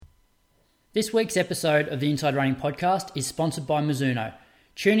This week's episode of the Inside Running Podcast is sponsored by Mizuno.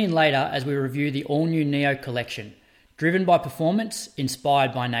 Tune in later as we review the all-new Neo collection, driven by performance,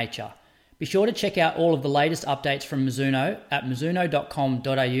 inspired by nature. Be sure to check out all of the latest updates from Mizuno at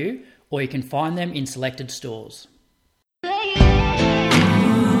mizuno.com.au, or you can find them in selected stores.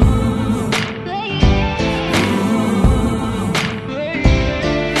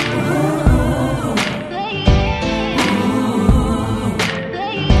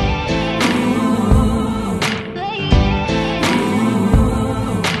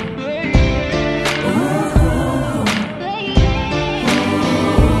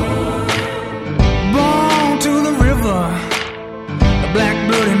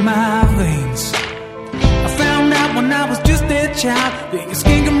 Child, that your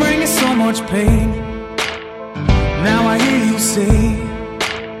skin can bring you so much pain. Now I hear you say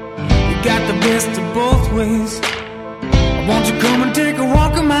you got the best of both ways. Won't you come and take a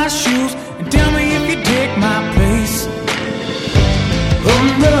walk in my shoes and tell me if you take my place?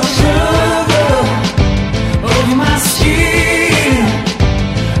 Undercover over my skin,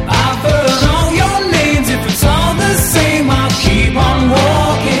 I've heard all your names. If it's all the same, I'll keep on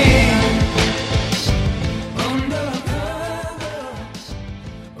walking.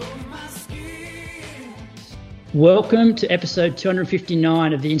 Welcome to episode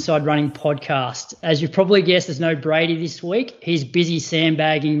 259 of the Inside Running Podcast. As you've probably guessed, there's no Brady this week. He's busy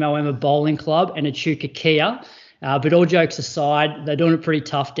sandbagging Moama Bowling Club and Echuca Kia. But all jokes aside, they're doing it pretty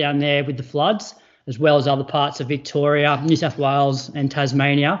tough down there with the floods, as well as other parts of Victoria, New South Wales and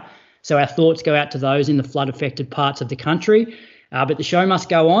Tasmania. So our thoughts go out to those in the flood-affected parts of the country. But the show must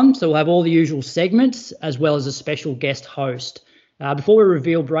go on, so we'll have all the usual segments, as well as a special guest host. Before we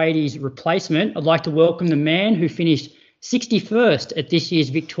reveal Brady's replacement, I'd like to welcome the man who finished 61st at this year's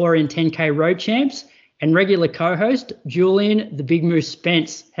Victorian 10K Road Champs and regular co-host, Julian the Big Moose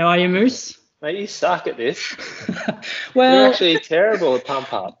Spence. How are you, Moose? Mate, you suck at this. Well, you're actually terrible at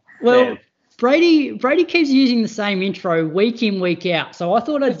pump up. Well, man. Brady keeps using the same intro week in, week out. So I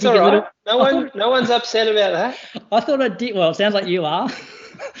thought I'd dig a little. No one's upset about that. I thought I'd dig. Well, it sounds like you are.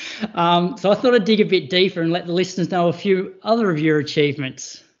 So I thought I'd dig a bit deeper and let the listeners know a few other of your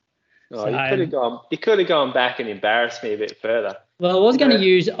achievements. Oh, you could have gone back and embarrassed me a bit further. Well, I was going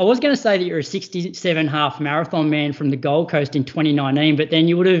to say that you're a 67 half marathon man from the Gold Coast in 2019, but then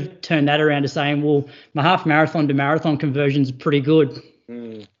you would have turned that around to saying, well, my half marathon to marathon conversion is pretty good.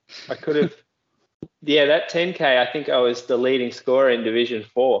 I could have. Yeah, that 10K, I think I was the leading scorer in Division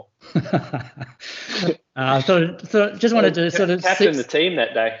 4. Just wanted to sort of captain the team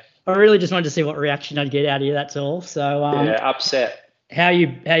that day. I really just wanted to see what reaction I'd get out of you. That's all. So upset. How you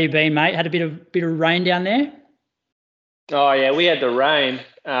been, mate? Had a bit of rain down there? Oh yeah, we had the rain,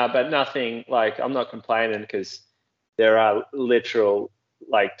 but nothing like. I'm not complaining because there are literal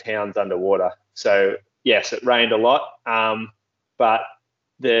like towns underwater. So yes, it rained a lot, but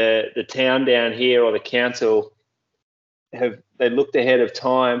the town down here or the council they looked ahead of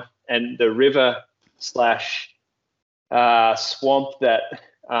time, and the river / swamp that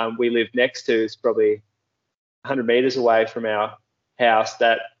we live next to is probably 100 meters away from our house.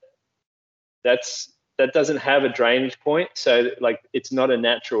 That doesn't have a drainage point, so like it's not a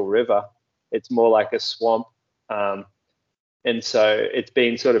natural river. It's more like a swamp, and so it's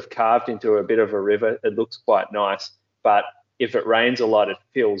been sort of carved into a bit of a river. It looks quite nice, but if it rains a lot, it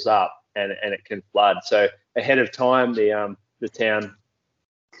fills up and it can flood. So ahead of time, the town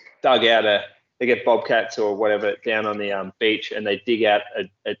dug out they get bobcats or whatever down on the beach, and they dig out a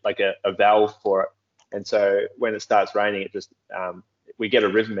valve for it. And so when it starts raining, it just we get a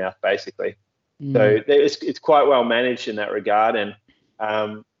river mouth basically. So it's quite well managed in that regard. And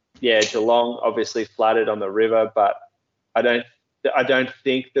Geelong obviously flooded on the river, but I don't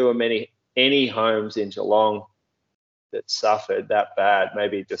think there were any homes in Geelong that suffered that bad.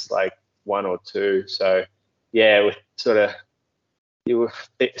 Maybe just like one or two. So yeah, you were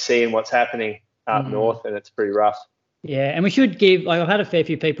seeing what's happening up north, and it's pretty rough. Yeah, and we should give, like, I've had a fair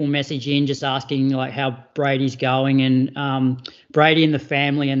few people message in just asking like how Brady's going, and Brady and the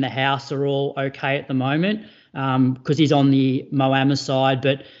family and the house are all okay at the moment because he's on the Moama side,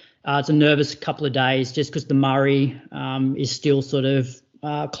 but it's a nervous couple of days just because the Murray is still sort of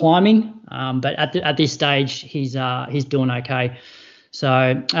climbing, but at this stage he's doing okay.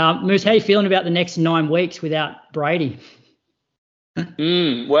 So, Moose, how are you feeling about the next 9 weeks without Brady?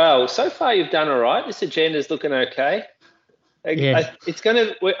 Well, so far you've done all right. This agenda's looking okay. Yeah.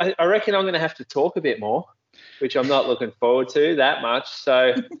 I reckon I'm going to have to talk a bit more, which I'm not looking forward to that much.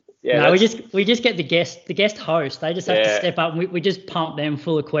 So yeah, no, we just get the guest host. They just have to step up, and we just pump them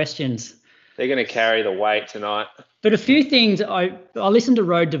full of questions. They're going to carry the weight tonight. But a few things, I listened to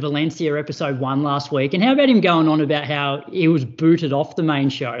Road to Valencia episode 1 last week, and how about him going on about how he was booted off the main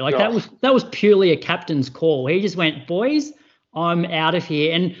show? Like that was purely a captain's call. He just went, boys, I'm out of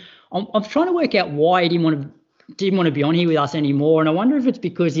here. And I'm trying to work out why he didn't want to be on here with us anymore. And I wonder if it's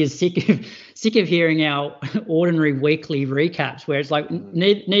because he's sick of hearing our ordinary weekly recaps where it's like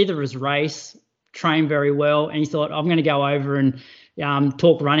neither of us race, train very well, and he thought, I'm going to go over and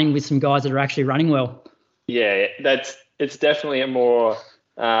talk running with some guys that are actually running well. Yeah, it's definitely a more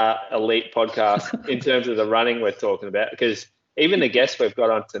elite podcast in terms of the running we're talking about, because even the guests we've got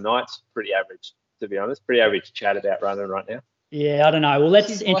on tonight's pretty average, to be honest. Pretty average chat about running right now. Yeah, I don't know. Well,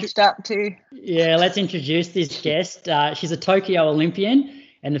 let's washed up too. Yeah, let's introduce this guest. She's a Tokyo Olympian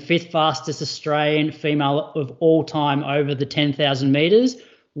and the 5th fastest Australian female of all time over the 10,000 metres.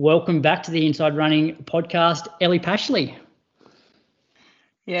 Welcome back to the Inside Running podcast, Ellie Pashley.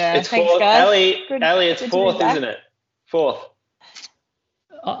 Yeah, it's thanks, fourth. guys. Ellie, it's 4th, isn't it? 4th.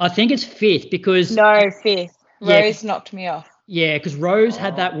 I think it's 5th because... No, 5th. Rose knocked me off. Yeah, because Rose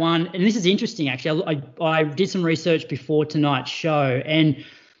had that one, and this is interesting, actually. I did some research before tonight's show, and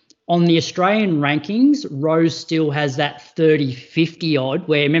on the Australian rankings, Rose still has that 30-50 odd,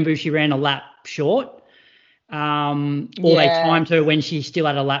 where remember she ran a lap short, or they timed her when she still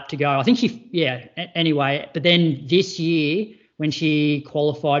had a lap to go. I think anyway. But then this year, when she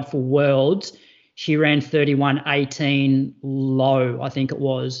qualified for Worlds, she ran 31.18 low, I think it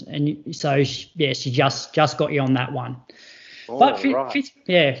was. And so, she just got you on that one. Oh, but fifth,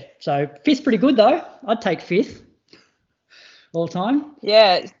 yeah, so 5th's pretty good, though. I'd take 5th all the time.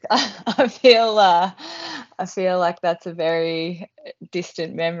 Yeah, I feel like that's a very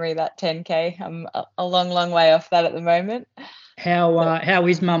distant memory, that 10K. I'm a long way off that at the moment. How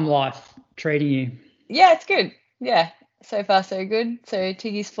is mum life treating you? Yeah, it's good. Yeah. So far, so good. So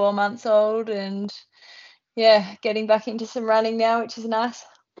Tiggy's 4 months old and, getting back into some running now, which is nice.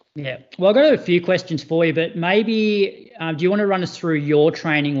 Yeah. Well, I've got a few questions for you, but maybe do you want to run us through your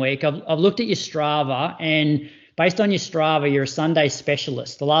training week? I've looked at your Strava, and based on your Strava, you're a Sunday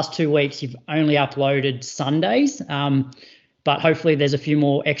specialist. The last 2 weeks, you've only uploaded Sundays, but hopefully there's a few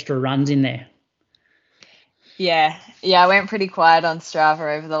more extra runs in there. Yeah, I went pretty quiet on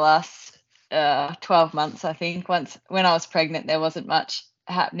Strava over the last 12 months, I think. Once when I was pregnant, there wasn't much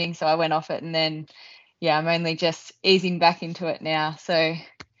happening, so I went off it, and then I'm only just easing back into it now. So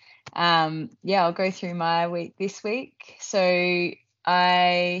I'll go through my week this week. So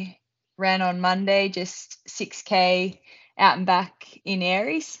I ran on Monday just 6K out and back in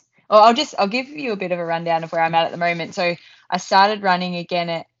Aries. I'll give you a bit of a rundown of where I'm at the moment. So I started running again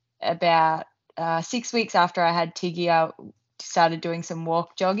at about 6 weeks after I had Tiggy. I started doing some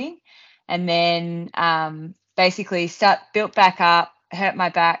walk jogging. And then basically built back up, hurt my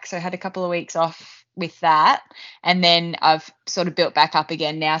back, so I had a couple of weeks off with that. And then I've sort of built back up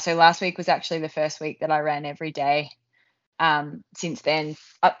again now. So last week was actually the first week that I ran every day since then,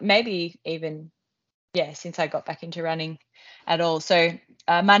 maybe even, since I got back into running at all. So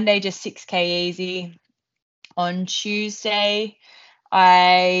Monday, just 6K easy. On Tuesday,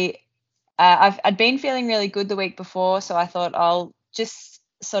 I'd been feeling really good the week before, so I thought I'll just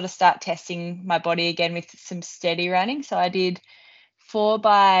sort of start testing my body again with some steady running. So I did 4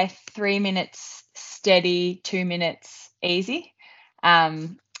 by 3 minutes steady, 2 minutes easy.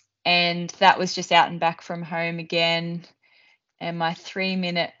 And that was just out and back from home again. And my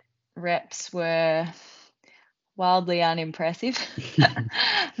 3-minute reps were wildly unimpressive.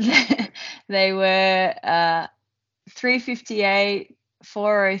 They were 358,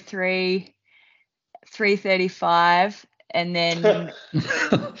 403, 335, and then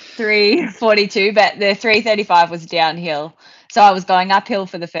 342, but the 335 was downhill. So I was going uphill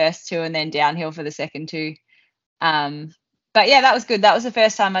for the first 2 and then downhill for the second 2. But that was good. That was the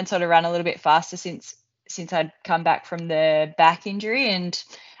first time I'd sort of run a little bit faster since I'd come back from the back injury, and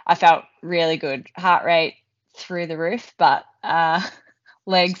I felt really good. Heart rate through the roof, but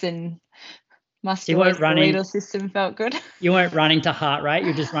legs and musculoskeletal system felt good. You weren't running to heart rate,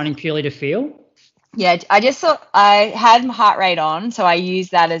 you're just running purely to feel? Yeah, I just thought I had my heart rate on, so I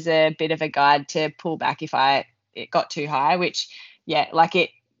used that as a bit of a guide to pull back if it got too high, which, it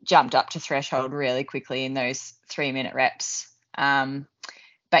jumped up to threshold really quickly in those 3-minute reps.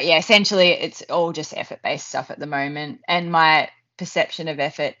 But essentially it's all just effort-based stuff at the moment, and my perception of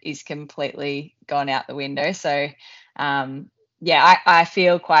effort is completely gone out the window. So, I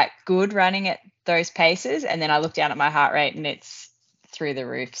feel quite good running at those paces, and then I look down at my heart rate and it's through the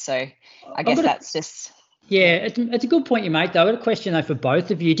roof. So I guess that's just... Yeah, it's a good point you make, though. I've got a question, though, for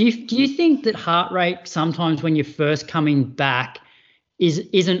both of you. Do you think that heart rate sometimes when you're first coming back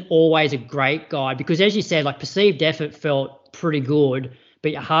isn't always a great guide, because as you said, like perceived effort felt pretty good,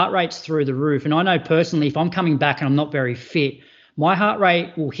 but your heart rate's through the roof. And I know personally, if I'm coming back and I'm not very fit, my heart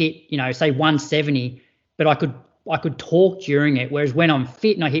rate will hit, say 170, but I could talk during it. Whereas when I'm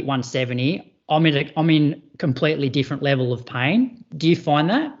fit and I hit 170, I'm in completely different level of pain. Do you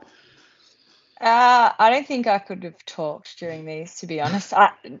find that? I don't think I could have talked during these, to be honest.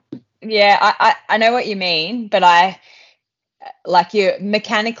 I know what you mean, but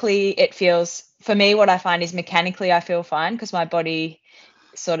mechanically it feels, for me, what I find is mechanically I feel fine because my body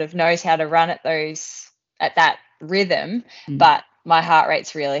sort of knows how to run at that rhythm, but my heart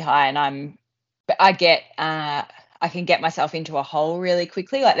rate's really high, and I can get myself into a hole really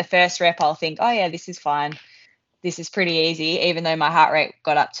quickly. Like the first rep, I'll think, oh yeah, this is fine. This is pretty easy, even though my heart rate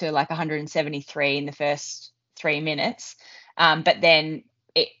got up to like 173 in the first 3 minutes. But then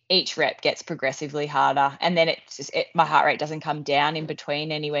each rep gets progressively harder, and then my heart rate doesn't come down in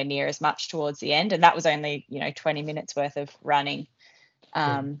between anywhere near as much towards the end. And that was only 20 minutes worth of running.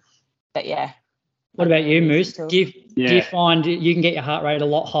 But yeah. What about you, Moose? Do you find you can get your heart rate a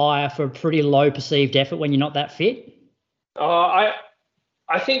lot higher for a pretty low perceived effort when you're not that fit?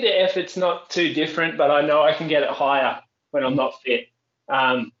 I think the effort's not too different, but I know I can get it higher when I'm not fit.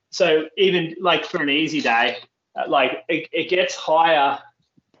 So even like for an easy day, like it gets higher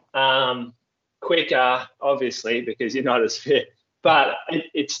quicker, obviously, because you're not as fit, but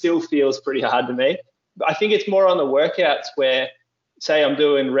it still feels pretty hard to me. I think it's more on the workouts where, say I'm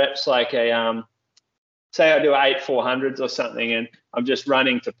doing reps like say I do 8 400s or something, and I'm just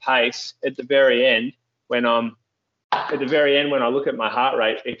running to pace. At the very end, when I look at my heart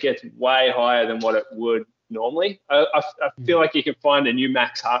rate, it gets way higher than what it would normally. I feel like you can find a new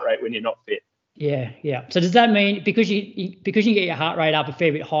max heart rate when you're not fit. Yeah. So does that mean because you get your heart rate up a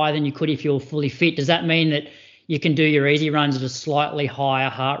fair bit higher than you could if you're fully fit, does that mean that you can do your easy runs at a slightly higher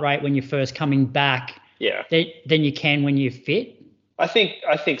heart rate when you're first coming back? Yeah. Than you can when you're fit? I think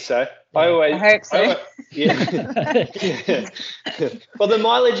so. I hope so. Yeah. Well, the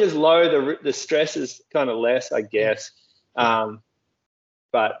mileage is low. The stress is kind of less, I guess. But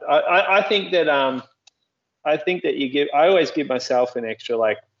I think that I always give myself an extra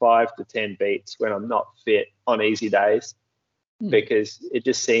like 5 to 10 beats when I'm not fit on easy days, because it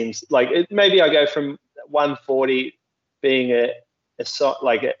just seems like maybe I go from 140 being a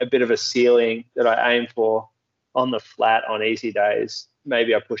bit of a ceiling that I aim for on the flat on easy days.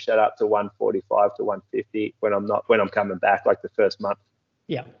 Maybe I push that up to 145 to 150 when I'm coming back, like the first month.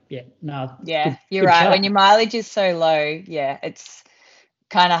 Yeah. No. Yeah, you're right. When your mileage is so low, it's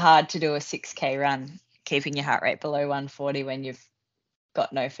kind of hard to do a 6K run, keeping your heart rate below 140 when you've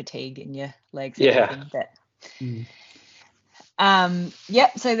got no fatigue in your legs. Yeah. So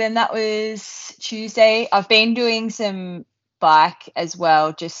then that was Tuesday. I've been doing some bike as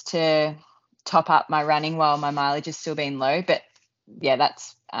well, just to top up my running while my mileage has still been low. But yeah,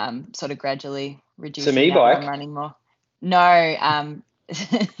 that's sort of gradually reducing. Some e-bike? Running more. No. A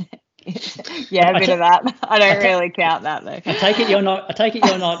bit of that. I don't really count that though. I take it you're not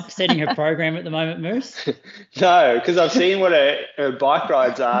setting her program at the moment, Moose? No, because I've seen what her bike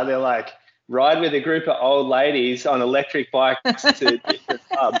rides are. They're like ride with a group of old ladies on electric bikes to different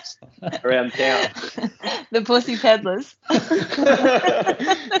pubs around town. The Pussy Peddlers.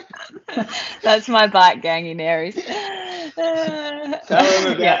 That's my bike gang in Aries. Tell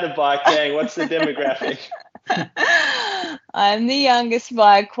them about the bike gang. What's the demographic? I'm the youngest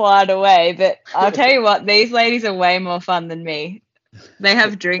by quite a way, but I'll tell you what, these ladies are way more fun than me. They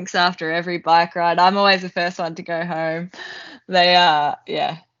have drinks after every bike ride. I'm always the first one to go home. They are,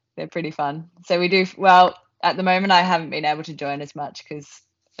 they're pretty fun. So we do, well, at the moment I haven't been able to join as much because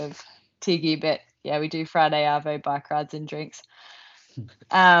of Tiggy, but yeah, we do Friday Arvo bike rides and drinks.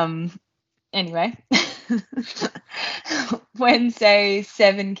 Anyway, Wednesday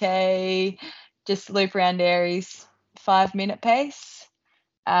 7K, just loop around Aries, 5-minute pace.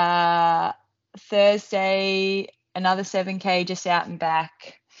 Thursday another 7K, just out and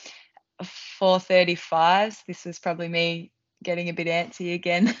back, 4:35. This was probably me getting a bit antsy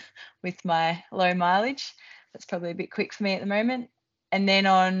again with my low mileage. That's probably a bit quick for me at the moment. And then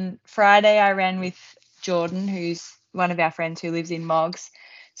on Friday I ran with Jordan, who's one of our friends who lives in Moggs.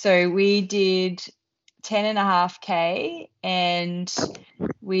 So we did 10.5K and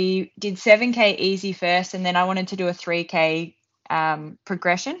we did 7K easy first, and then I wanted to do a 3K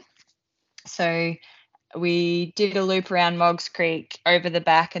progression. So we did a loop around Moggs Creek over the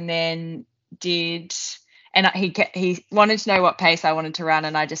back, and then he wanted to know what pace I wanted to run,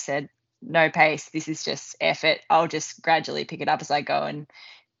 and I just said no pace, this is just effort, I'll just gradually pick it up as I go, and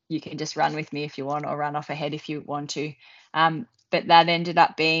you can just run with me if you want, or run off ahead if you want to. but that ended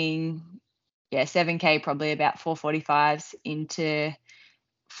up being 7K, probably about 4:45s into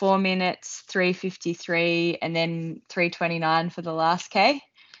 4 minutes, 3:53, and then 3:29 for the last K.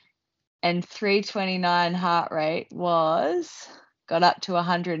 And 3:29 heart rate got up to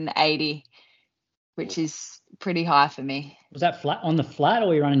 180, which is pretty high for me. Was that flat on the flat, or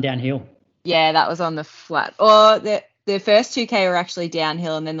were you running downhill? Yeah, that was on the flat. Or the first 2K were actually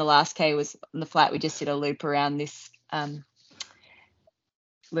downhill, and then the last K was on the flat. We just did a loop around this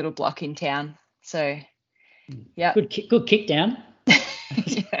little block in town. So, yeah. Good kick down.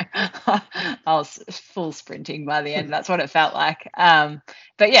 Yeah, I was full sprinting by the end. That's what it felt like.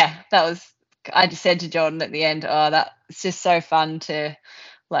 But yeah, I just said to Jordan at the end, it's just so fun to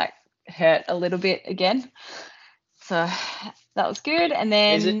like hurt a little bit again. So that was good. And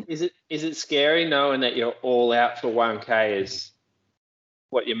then is it scary knowing that you're all out for 1K is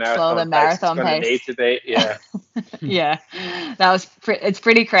what your marathon pace is going to need to be? Yeah. Yeah, it's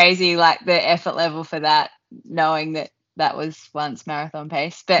pretty crazy, like the effort level for that, knowing that was once marathon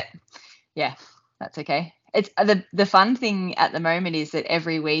pace. But yeah, that's okay. It's the fun thing at the moment is that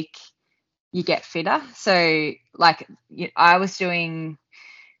every week you get fitter. So like I was doing,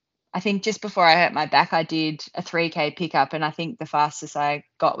 I think just before I hurt my back, I did a 3K pickup, and I think the fastest I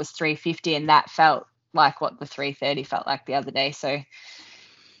got was 3:50, and that felt like what the 3:30 felt like the other day. So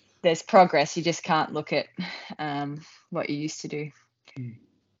there's progress. You just can't look at what you used to do.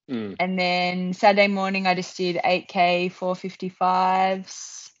 And then Saturday morning I just did 8K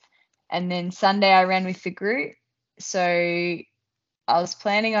 4:55s, and then Sunday I ran with the group. So I was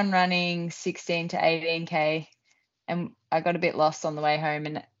planning on running 16 to 18K, and I got a bit lost on the way home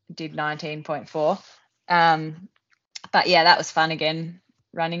and did 19.4. But yeah, that was fun again,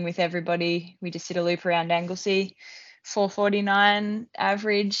 running with everybody. We just did a loop around Anglesey, 4:49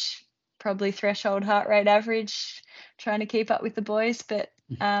 average, probably threshold heart rate average, trying to keep up with the boys. But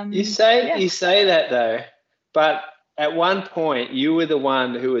you say that though, but at one point you were the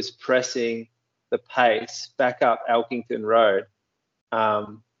one who was pressing the pace back up Elkington Road,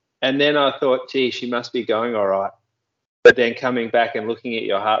 and then I thought, gee, she must be going all right. But then coming back and looking at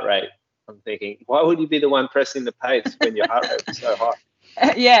your heart rate, I'm thinking, why would you be the one pressing the pace when your heart rate was so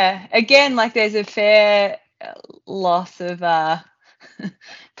high? Yeah, again, like there's a fair loss of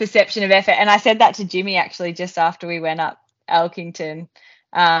perception of effort. And I said that to Jimmy actually just after we went up Elkington.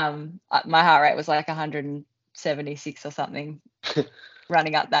 My heart rate was like 176 or something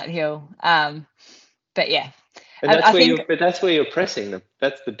running up that hill. But yeah. And that's where you're pressing them.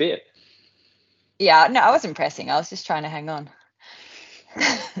 That's the bit. Yeah, no, I wasn't pressing. I was just trying to hang on.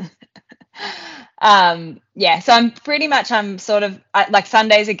 So I'm sort of like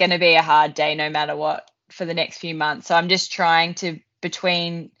Sundays are going to be a hard day no matter what for the next few months. So I'm just trying to,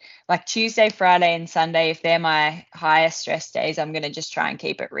 between like Tuesday, Friday and Sunday, if they're my highest stress days, I'm going to just try and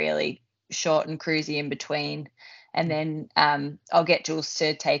keep it really short and cruisy in between. And then I'll get Jules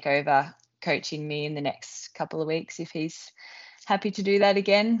to take over coaching me in the next couple of weeks if he's happy to do that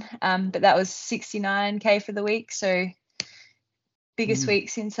again. But that was 69K for the week. So biggest week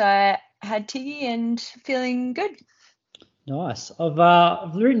since I had Tiggy, and feeling good. Nice.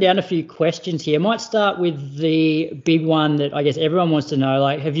 I've written down a few questions here. I might start with the big one that I guess everyone wants to know.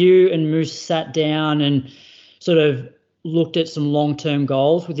 Like, have you and Moose sat down and sort of looked at some long-term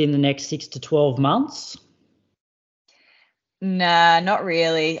goals within the next 6 to 12 months? Nah, not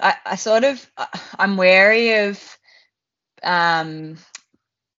really. I'm wary of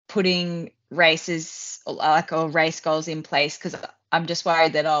putting races or race goals in place, because I'm just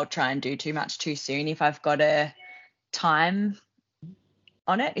worried that I'll try and do too much too soon if I've got a time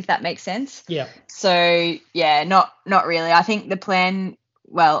on it, if that makes sense. Yeah. So yeah, not really. I think the plan,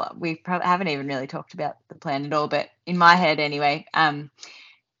 well, we probably haven't even really talked about the plan at all, but in my head anyway,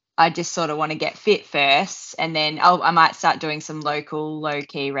 I just sort of want to get fit first, and then I might start doing some local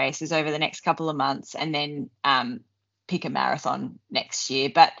low-key races over the next couple of months, and then pick a marathon next year.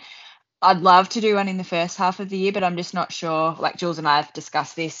 But I'd love to do one in the first half of the year, but I'm just not sure. Like Jules and I have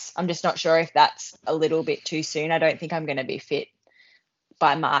discussed this. I'm just not sure if that's a little bit too soon. I don't think I'm going to be fit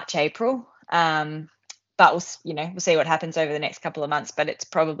by March, April. But we'll see what happens over the next couple of months. But it's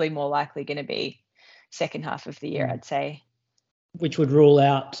probably more likely going to be second half of the year, I'd say. Which would rule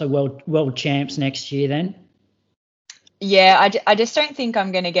out world champs next year then? Yeah, I just don't think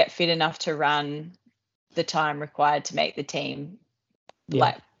I'm going to get fit enough to run the time required to make the team. Yeah.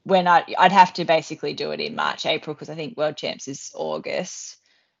 Like when I'd have to basically do it in March, April, because I think world champs is August.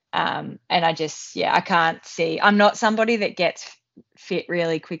 And I can't see. I'm not somebody that gets fit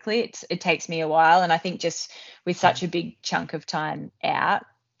really quickly. It takes me a while, and I think just with such a big chunk of time out,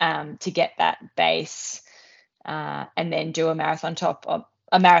 to get that base and then do a marathon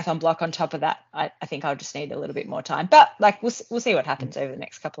block on top of that. I think I'll just need a little bit more time, but like we'll see what happens over the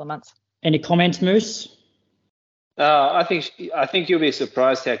next couple of months. Any comments, Moose? I think you'll be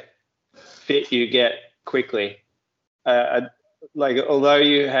surprised how fit you get quickly. Like, although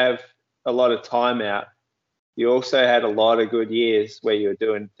you have a lot of time out, you also had a lot of good years where you were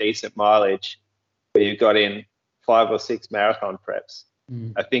doing decent mileage, where you got in 5 or 6 marathon preps.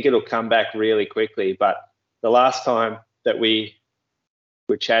 I think it'll come back really quickly. But the last time that we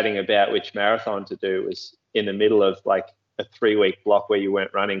were chatting about which marathon to do was in the middle of like a 3-week block where you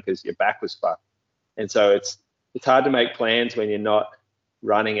weren't running because your back was fucked. And so it's hard to make plans when you're not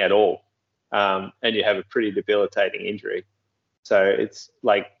running at all, and you have a pretty debilitating injury. So it's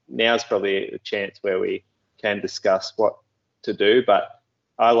like now's probably a chance where we can discuss what to do. But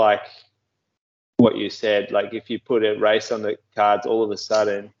I like what you said. Like, if you put a race on the cards, all of a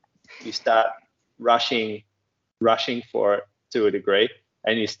sudden you start rushing for it to a degree,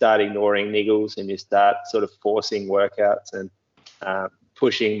 and you start ignoring niggles, and you start sort of forcing workouts and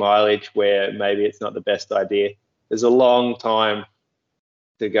pushing mileage where maybe it's not the best idea. There's a long time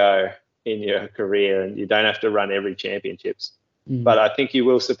to go in your career, and you don't have to run every championships. But I think you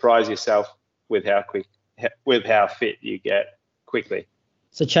will surprise yourself with how fit you get quickly.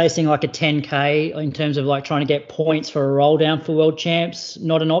 So chasing like a 10K in terms of like trying to get points for a roll down for world champs,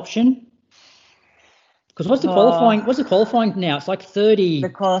 not an option? Because what's the qualifying now? It's like 30. The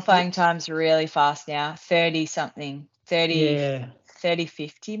qualifying time's really fast now, 30 something, 30,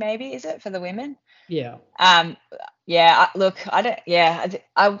 50 maybe, is it, for the women? Yeah.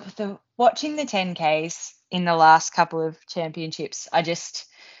 Watching the 10Ks in the last couple of championships, I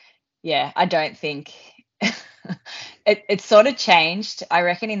don't think it's sort of changed, I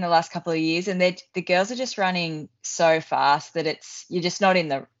reckon, in the last couple of years, and the girls are just running so fast that you're just not in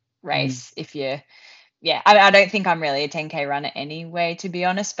the race if you're. I don't think I'm really a 10K runner anyway, to be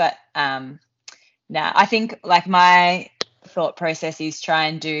honest. But I think like my thought process is try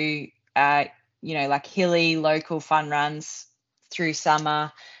and do like hilly local fun runs through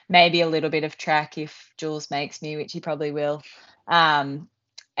summer, maybe a little bit of track if Jules makes me, which he probably will, and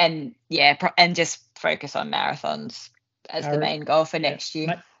just focus on marathons as the main goal for next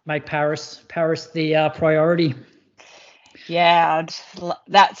year. Make Paris the priority. Yeah,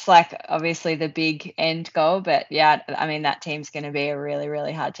 that's like obviously the big end goal, but yeah, I mean that team's going to be a really,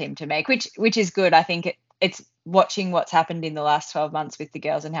 really hard team to make, which is good. I think it's watching what's happened in the last 12 months with the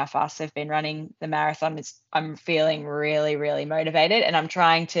girls and how fast they've been running the marathon. I'm feeling really, really motivated, and I'm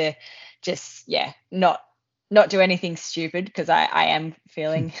trying to just not do anything stupid because I am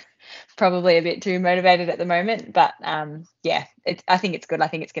feeling probably a bit too motivated at the moment. But I think it's good. I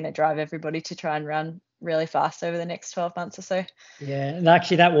think it's going to drive everybody to try and run really fast over the next 12 months or so. Yeah, and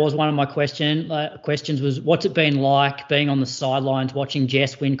actually that was one of my questions was what's it been like being on the sidelines watching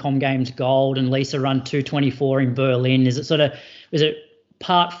Jess win Com Games gold and Lisa run 2:24 in Berlin? Is it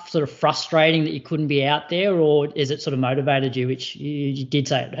part sort of frustrating that you couldn't be out there, or is it sort of motivated you, which you did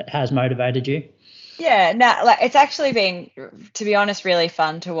say it has motivated you? Yeah, it's actually been, to be honest, really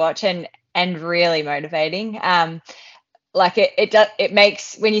fun to watch and really motivating. It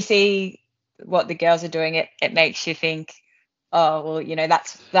makes, when you see what the girls are doing, it makes you think, oh well,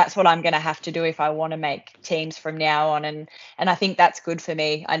 that's what I'm going to have to do if I want to make teams from now on, and I think that's good for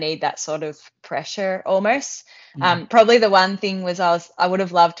me. I need that sort of pressure almost. Probably the one thing was I would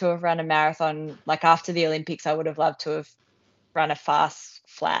have loved to have run a marathon like after the Olympics. I would have loved to have run a fast,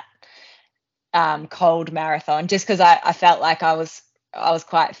 flat, cold marathon, just because I felt like I was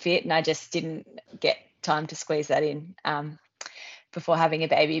quite fit and I just didn't get time to squeeze that in before having a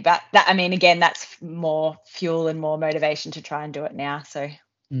baby. But that, I mean, again, that's more fuel and more motivation to try and do it now. So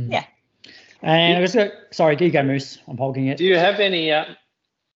yeah. And sorry, do you go, Moose? I'm holding it. Do you have any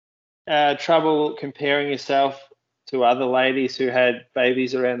trouble comparing yourself to other ladies who had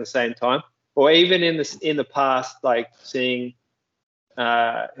babies around the same time, or even in the past, like seeing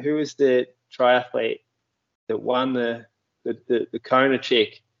who was the triathlete that won the Kona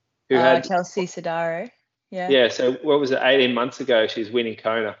chick who had Chelsea Sodaro? Yeah. So what was it? 18 months ago, she's winning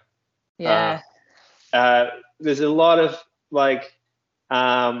Kona. Yeah. There's a lot of like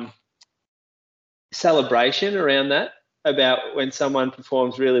celebration around that about when someone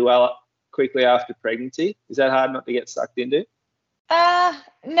performs really well quickly after pregnancy. Is that hard not to get sucked into? No,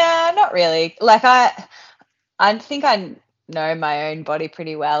 not really. Like I think I know my own body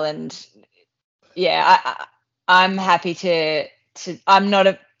pretty well, and I'm happy to. I'm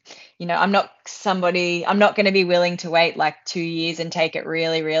not going to be willing to wait like 2 years and take it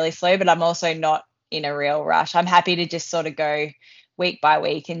really, really slow, but I'm also not in a real rush. I'm happy to just sort of go week by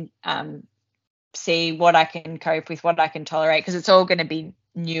week and see what I can cope with, what I can tolerate, because it's all going to be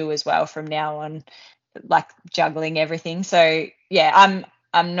new as well from now on, like juggling everything. So yeah,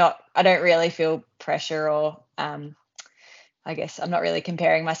 I don't really feel pressure, or I guess I'm not really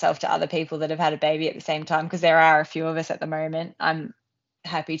comparing myself to other people that have had a baby at the same time, because there are a few of us at the moment. I'm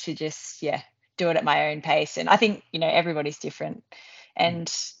happy to just do it at my own pace, and I think everybody's different,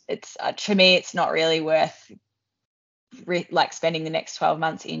 and it's for me it's not really worth like spending the next 12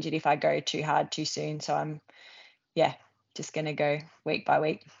 months injured if I go too hard too soon. So I'm just gonna go week by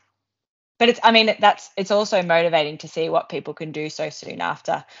week. But it's also motivating to see what people can do so soon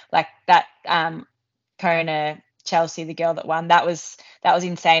after, like that Kona Chelsea, the girl that won, that was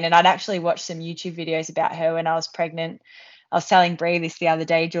insane. And I'd actually watched some YouTube videos about her when I was pregnant. I was telling Bree this the other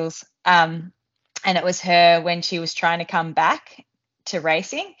day, Jules, and it was her when she was trying to come back to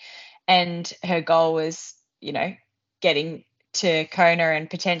racing, and her goal was getting to Kona and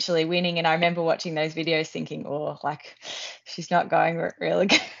potentially winning. And I remember watching those videos thinking, like she's not going really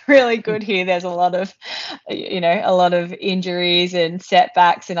really good here. There's a lot of injuries and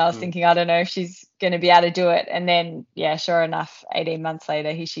setbacks, and I was thinking, I don't know if she's going to be able to do it. And then sure enough, 18 months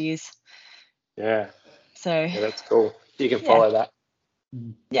later, here she is. So that's cool. You can follow that.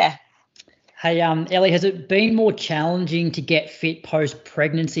 Hey, Ellie, has it been more challenging to get fit post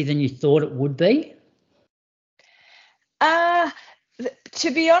pregnancy than you thought it would be?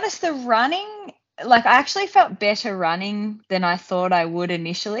 To be honest, the running, like I actually felt better running than I thought I would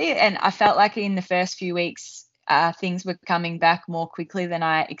initially. And I felt like in the first few weeks, things were coming back more quickly than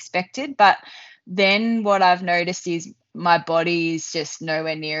I expected. But then what I've noticed is my body is just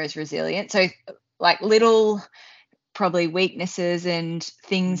nowhere near as resilient. So like little probably weaknesses and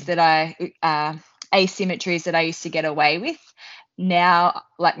things that asymmetries that I used to get away with, now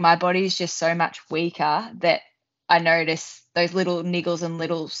like my body is just so much weaker that I notice those little niggles and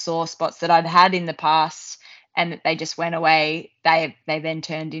little sore spots that I'd had in the past, and that they just went away. They then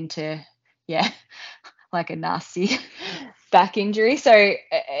turned into like a nasty back injury. So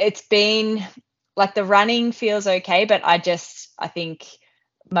it's been like the running feels okay, but I think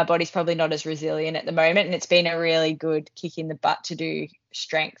my body's probably not as resilient at the moment, and it's been a really good kick in the butt to do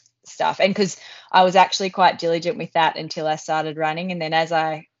strength stuff. And because I was actually quite diligent with that until I started running, and then as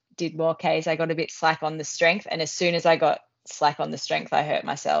I did more Ks, I got a bit slack on the strength, and as soon as I got slack on the strength, I hurt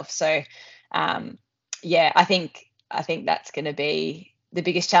myself. So I think that's going to be the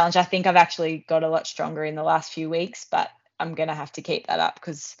biggest challenge. I think I've actually got a lot stronger in the last few weeks, but I'm going to have to keep that up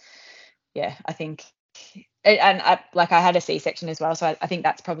because I think, and I had a C-section as well, so I think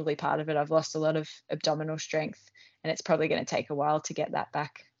that's probably part of it. I've lost a lot of abdominal strength, and it's probably going to take a while to get that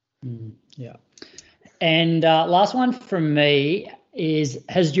back. And last one from me is,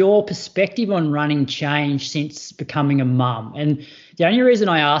 has your perspective on running changed since becoming a mum? And the only reason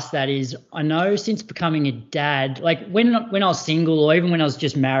I ask that is I know since becoming a dad, like when I was single or even when I was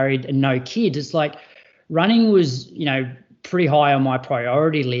just married and no kids, it's like running was, pretty high on my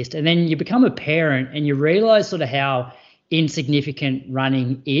priority list. And then you become a parent and you realize sort of how insignificant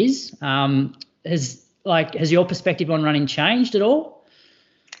running is. Has your perspective on running changed at all?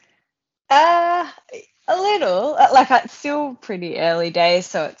 A little, like it's still pretty early days,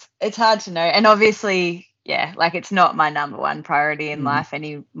 so it's hard to know. And obviously, like it's not my number one priority in life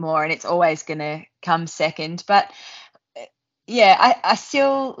anymore, and it's always going to come second. But I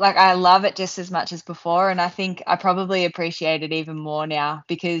still I love it just as much as before, and I think I probably appreciate it even more now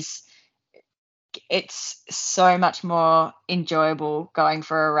because it's so much more enjoyable going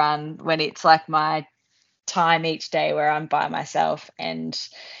for a run when it's like my time each day where I'm by myself and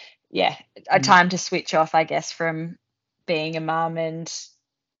a time to switch off, I guess, from being a mum. And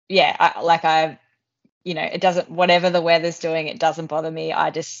it doesn't, whatever the weather's doing, it doesn't bother me.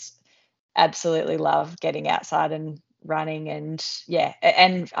 I just absolutely love getting outside and running, and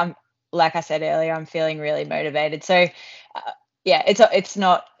and I'm, like I said earlier, I'm feeling really motivated. So it's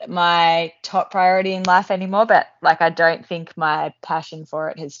not my top priority in life anymore, but I don't think my passion for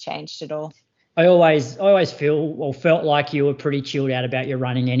it has changed at all. I always felt like you were pretty chilled out about your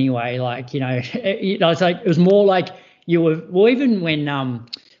running anyway. It's like it was more like you were. Well, even when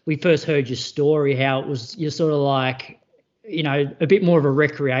we first heard your story, how it was, you're sort of like, a bit more of a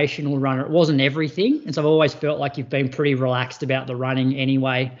recreational runner. It wasn't everything, and so I've always felt like you've been pretty relaxed about the running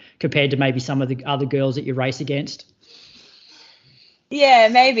anyway, compared to maybe some of the other girls that you race against. Yeah,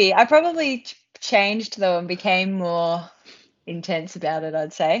 maybe I probably changed though and became more intense about it,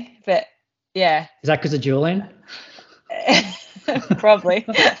 I'd say, but. Yeah. Is that because of Julian? Probably.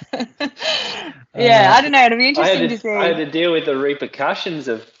 I don't know. It'll be interesting to see. I had to deal with the repercussions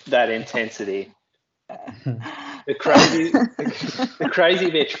of that intensity. It The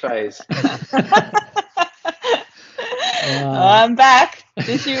crazy bitch phase. I'm back.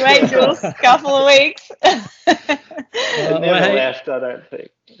 Just you wait, Jules. Couple of weeks. It never left, I don't think.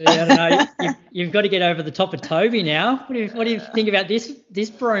 Yeah, I don't know. You've got to get over the top of Toby now. What do you think about this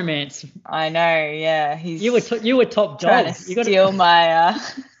bromance? I know. Yeah, you were top dog. Trying to steal my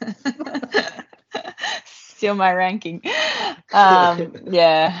steal my ranking. Yeah, I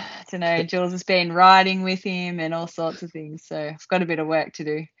don't know. Jules has been riding with him and all sorts of things, so I've got a bit of work to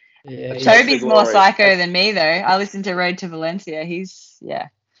do. Yeah, Toby's more psycho than me, though. I listened to Road to Valencia. He's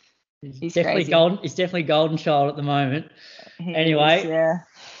definitely crazy. golden. He's definitely golden child at the moment. Anyway, yeah.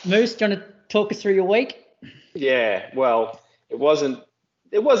 Moose, do you want to talk us through your week? Yeah, well, it wasn't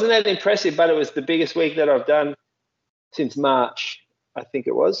that impressive, but it was the biggest week that I've done since March, I think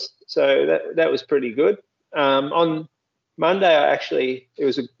it was. So that was pretty good. On Monday, it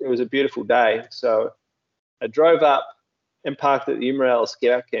was a beautiful day. So I drove up and parked at the Umarell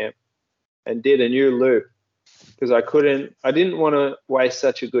Scout Camp and did a new loop because I didn't want to waste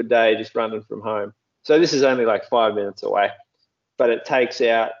such a good day just running from home. So this is only like 5 minutes away, but it takes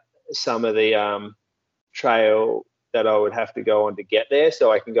out some of the trail that I would have to go on to get there,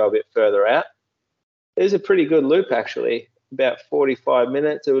 so I can go a bit further out. It was a pretty good loop, actually, about 45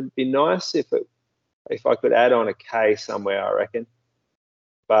 minutes. It would be nice if I could add on a K somewhere, I reckon.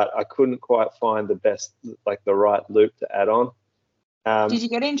 But I couldn't quite find the right loop to add on. Did you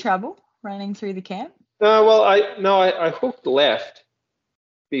get in trouble running through the camp? No, well, I hooked left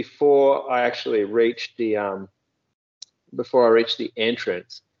before I actually reached the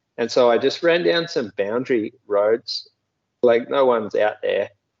entrance, and so I just ran down some boundary roads, like no one's out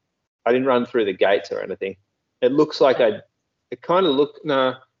there. I didn't run through the gates or anything. It looks like I saw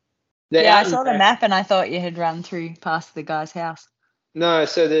the map and I thought you had run through past the guy's house. No,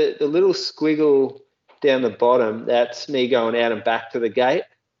 so the little squiggle down the bottom, that's me going out and back to the gate.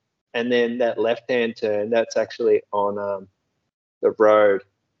 And then that left-hand turn, that's actually on the road.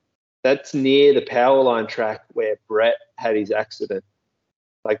 That's near the power line track where Brett had his accident,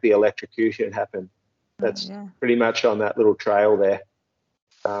 like the electrocution happened. That's pretty much on that little trail there.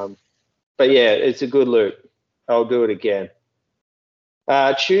 But yeah, it's a good loop. I'll do it again.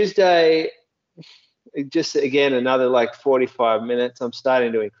 Tuesday, just again, another like 45 minutes. I'm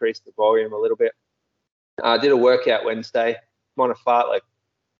starting to increase the volume a little bit. I did a workout Wednesday. I'm on a fartlek.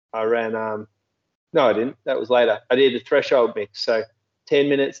 I ran, no, I didn't. That was later. I did a threshold mix. So 10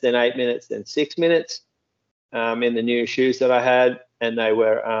 minutes, then 8 minutes, then 6 minutes in the new shoes that I had. And they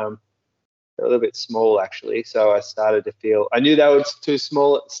were a little bit small, actually. So I started to feel, I knew that was too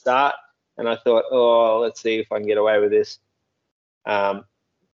small at the start. And I thought, let's see if I can get away with this. I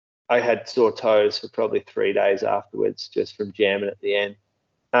had sore toes for probably 3 days afterwards, just from jamming at the end.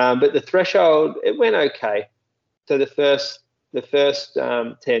 But the threshold, it went okay. So the first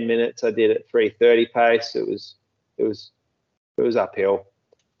 10 minutes I did at 3:30 pace. It was uphill.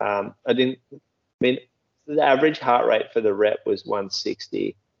 The average heart rate for the rep was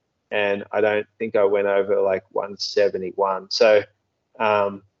 160, and I don't think I went over like 171. So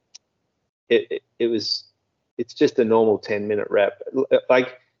it's just a normal 10-minute rep.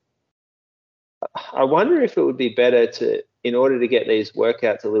 Like, I wonder if it would be better to, in order to get these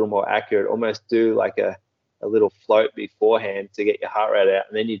workouts a little more accurate, almost do like a little float beforehand to get your heart rate out,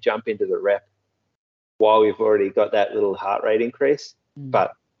 and then you jump into the rep while we've already got that little heart rate increase.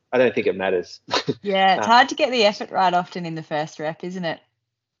 But I don't think it matters. Yeah, it's hard to get the effort right often in the first rep, isn't it?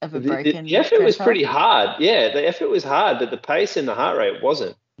 Of a broken the effort was pretty hard. Yeah, the effort was hard, but the pace and the heart rate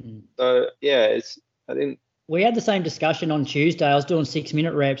wasn't. So yeah, We had the same discussion on Tuesday. I was doing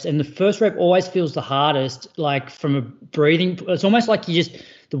 6-minute reps, and the first rep always feels the hardest, like from a breathing. It's almost like the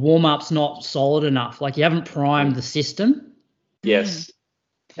warm-up's not solid enough. Like you haven't primed the system. Yes.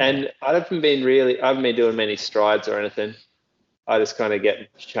 And I haven't been doing many strides or anything. I just kind of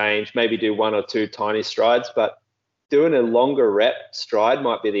get changed, maybe do 1 or 2 tiny strides, but doing a longer rep stride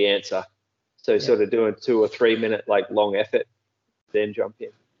might be the answer. So sort of doing 2 or 3 minute like long effort, then jump in.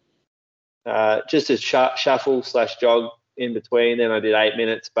 Just a shuffle/jog in between. Then I did 8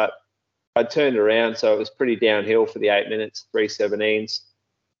 minutes, but I turned around, so it was pretty downhill for the 8 minutes, 3:17s.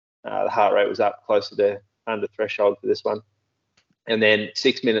 The heart rate was up closer to under threshold for this one. And then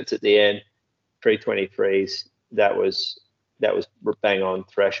 6 minutes at the end, 3:23s. That was bang on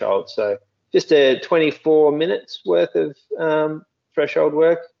threshold. So just a 24 minutes worth of threshold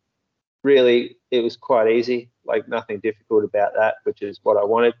work. Really, it was quite easy, like nothing difficult about that, which is what I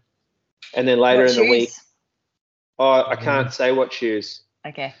wanted. And then later in the week, I can't say what shoes.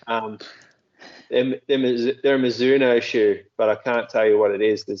 Okay. They're a Mizuno shoe, but I can't tell you what it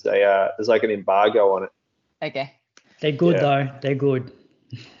is. There's like an embargo on it. Okay. They're good Yeah. though. They're good.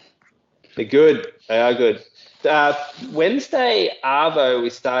 They're good. They are good. Wednesday, Arvo, we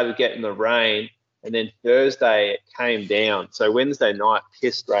started getting the rain, and then Thursday it came down. So Wednesday night,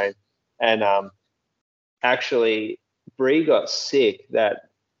 pissed rain. And actually, Bree got sick that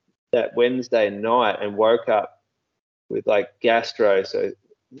Wednesday night and woke up with like gastro, so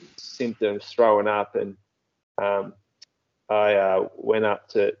symptoms, throwing up. And I went up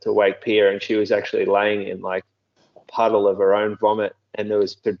to wake Pia, and she was actually laying in like a puddle of her own vomit, and there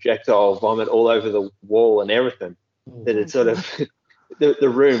was projectile vomit all over the wall and everything. That it sort of the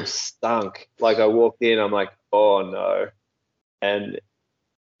room stunk. Like I walked in, I'm like, oh no, and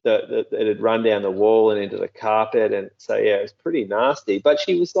it had run down the wall and into the carpet, and so yeah, it was pretty nasty. But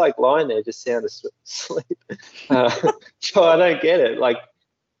she was like lying there, just sound asleep. So I don't get it. Like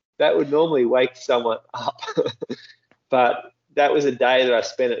that would normally wake someone up, but that was a day that I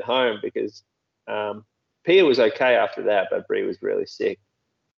spent at home because Pia was okay after that, but Bree was really sick.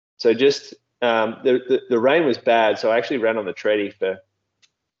 So just the rain was bad, so I actually ran on the treadie for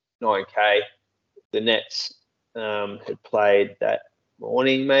 9K. The Nets had played that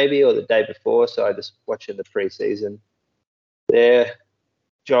morning maybe or the day before, so I just watching the preseason there,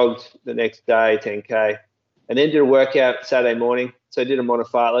 jogged the next day 10K, and then did a workout Saturday morning. So I did a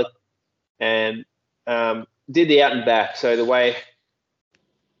monofartlek and did the out and back. So the way,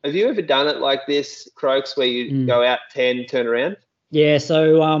 have you ever done it like this, Croaks, where you go out 10, turn around? Yeah,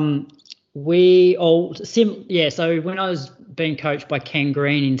 so so when I was being coached by Ken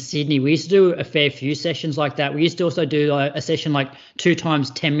Green in Sydney, we used to do a fair few sessions like that. We used to also do a session like 2 times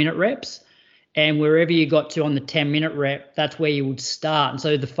 10-minute reps, and wherever you got to on the 10-minute rep, that's where you would start. And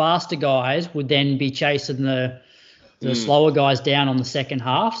so the faster guys would then be chasing the slower guys down on the second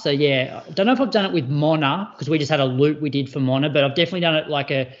half. So yeah, I don't know if I've done it with Mona because we just had a loop we did for Mona, but I've definitely done it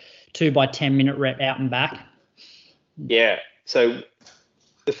like a 2 by 10-minute rep out and back. Yeah. So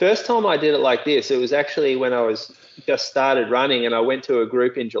the first time I did it like this, it was actually when I was just started running, and I went to a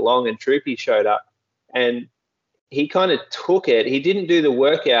group in Geelong, and Troopy showed up, and he kind of took it. He didn't do the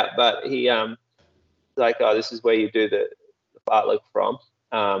workout, but he like, oh, this is where you do the fartlek from,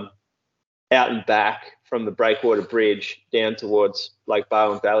 out and back from the Breakwater Bridge down towards Lake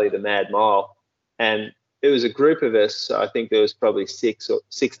Barwon Valley, the Mad Mile. And it was a group of us. So I think there was probably 6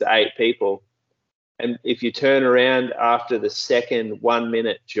 to 8 people. And if you turn around after the second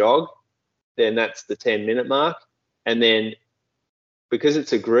 1-minute jog, then that's the 10-minute mark. And then because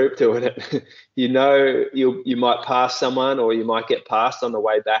it's a group doing it, you know you might pass someone or you might get passed on the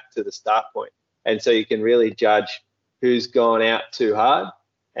way back to the start point. And so you can really judge who's gone out too hard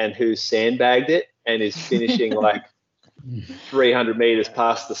and who's sandbagged it and is finishing like 300 meters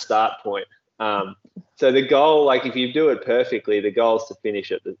past the start point. So the goal, like if you do it perfectly, the goal is to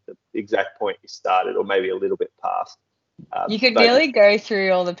finish at the exact point you started, or maybe a little bit past. You could really go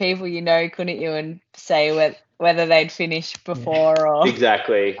through all the people you know, couldn't you, and say whether they'd finished before or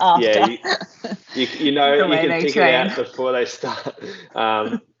exactly. After. Yeah, you know you can pick it out before they start.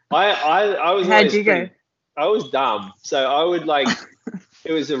 I was. How'd you go? I was dumb, so I would like.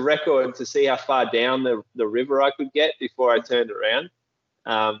 It was a record to see how far down the river I could get before I turned around.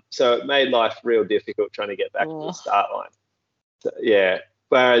 So it made life real difficult trying to get back to the start line. So, yeah.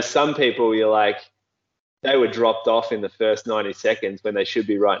 Whereas some people, you're like, they were dropped off in the first 90 seconds when they should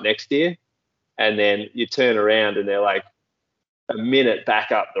be right next to you. And then you turn around and they're like a minute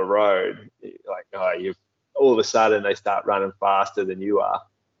back up the road. Like, oh, all of a sudden they start running faster than you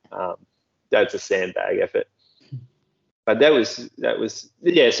are. That's a sandbag effort. But that was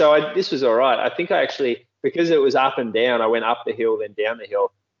yeah. So this was all right. I think I actually, because it was up and down, I went up the hill, then down the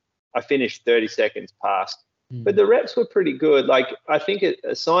hill. I finished 30 seconds past. But the reps were pretty good. Like I think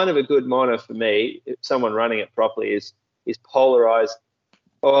a sign of a good mono for me, if someone running it properly, is polarized,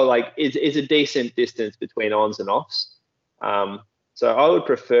 or like is a decent distance between ons and offs. So I would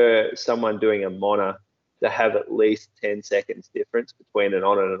prefer someone doing a mono to have at least 10 seconds difference between an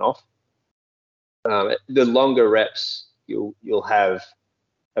on and an off. The longer reps, you'll have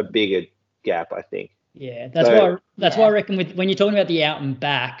a bigger gap, I think. Yeah, that's why I reckon when you're talking about the out and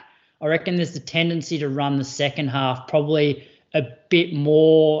back, I reckon there's a tendency to run the second half probably a bit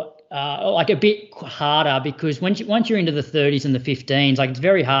more, like a bit harder, because once you're into the 30s and the 15s, like it's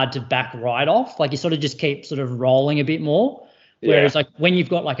very hard to back right off. Like you sort of just keep sort of rolling a bit more. Whereas like when you've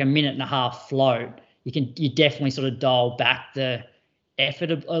got like a minute and a half float, you definitely sort of dial back the effort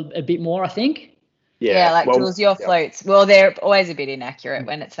a bit more, I think. Yeah, like Jules, your floats, well, they're always a bit inaccurate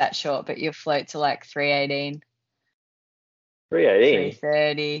when it's that short, but your floats are like 3:18. 3:18?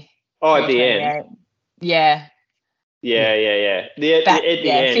 3:30. Oh, at the end? Yeah. Yeah. At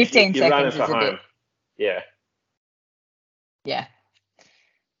the end, 15 you're running seconds for is a home. bit. Yeah. Yeah.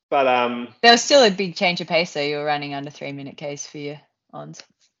 But there was still a big change of pace, though. You were running under 3-minute Ks for your ons.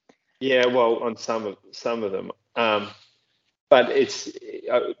 Yeah, well, on some of them. But it's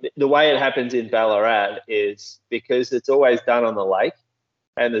the way it happens in Ballarat is because it's always done on the lake,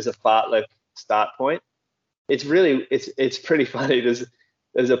 and there's a fartlek start point. It's pretty funny.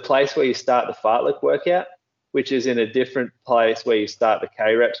 There's a place where you start the fartlek workout, which is in a different place where you start the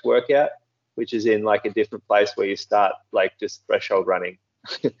K-reps workout, which is in like a different place where you start like just threshold running.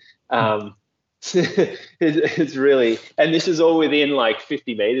 It's really, and this is all within like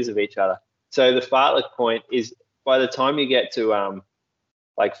 50 meters of each other. So the fartlek point is, by the time you get to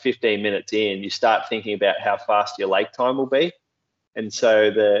like 15 minutes in, you start thinking about how fast your lake time will be. And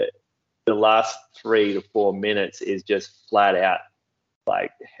so the last 3 to 4 minutes is just flat out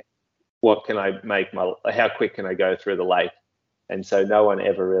like, what can I make how quick can I go through the lake? And so no one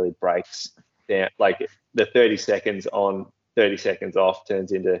ever really breaks down. Like the 30 seconds on, 30 seconds off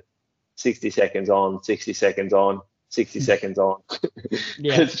turns into 60 seconds on, 60 seconds on, 60 seconds on.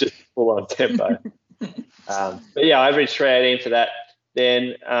 Yeah. It's just full on tempo. But yeah, I averaged 3:18 for that.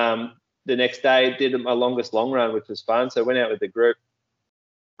 Then the next day did my longest long run, which was fun. So I went out with the group.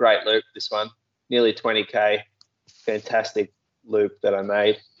 Great loop, this one, nearly 20K. Fantastic loop that I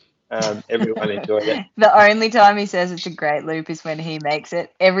made. Everyone enjoyed it. The only time he says it's a great loop is when he makes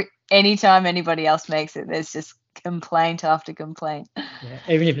it. Anytime anybody else makes it, there's just complaint after complaint. Yeah,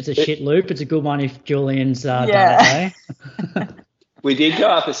 even if it's a shit loop, it's a good one if Julian's done it, eh? We did go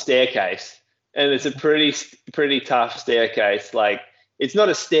up a staircase, and it's a pretty tough staircase. Like, it's not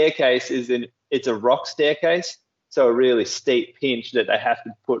a staircase, it's a rock staircase, so a really steep pinch that they have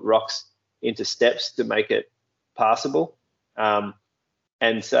to put rocks into steps to make it passable.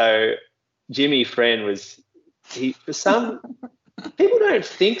 And so Jimmy Friend for some people don't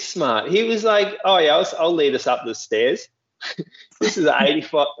think smart. He was like, oh yeah, I'll lead us up the stairs. This is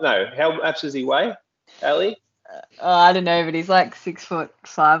 85. No, how much does he weigh, Ali? I don't know, but he's like 6'5"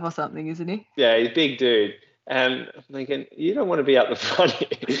 or something, isn't he? Yeah, he's a big dude. And I'm thinking, you don't want to be up the front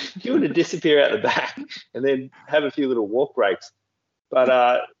here. You want to disappear out the back and then have a few little walk breaks.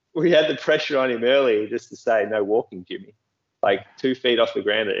 But we had the pressure on him early just to say, no walking, Jimmy. Like 2 feet off the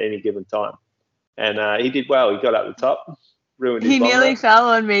ground at any given time. And he did well. He got up the top, ruined his He nearly fell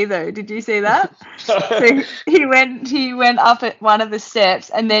on me, though. Did you see that? So he went up at one of the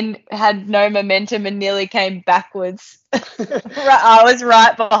steps and then had no momentum and nearly came backwards. I was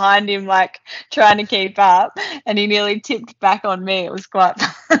right behind him, like trying to keep up, and he nearly tipped back on me. It was quite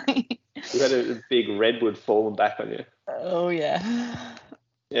funny. You had a big redwood falling back on you. Oh, yeah.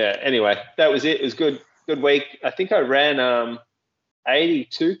 Yeah, anyway, that was it. It was good week. I think I ran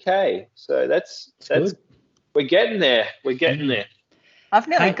 82K. So that's good. We're getting there. We're getting there. I've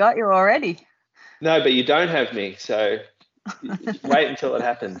nearly got you already. No, but you don't have me, so wait until it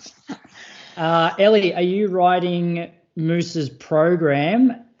happens. Ellie, are you riding Moose's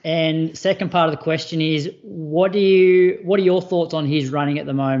program? And second part of the question is, what are your thoughts on his running at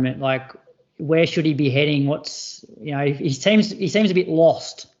the moment? Like, where should he be heading? He seems a bit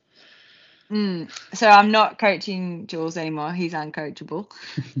lost. So I'm not coaching Jules anymore. He's uncoachable.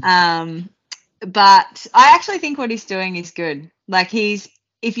 But I actually think what he's doing is good. Like,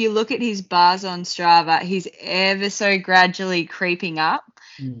 if you look at his bars on Strava, he's ever so gradually creeping up.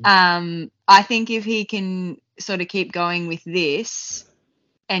 I think if he can sort of keep going with this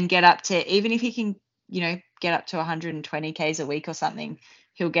and get up to, even if he can, get up to 120 Ks a week or something,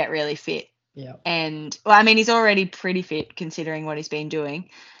 he'll get really fit. Yeah. And he's already pretty fit considering what he's been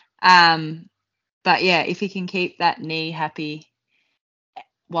doing. But yeah, if he can keep that knee happy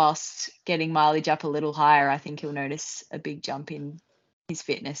whilst getting mileage up a little higher, I think he'll notice a big jump in his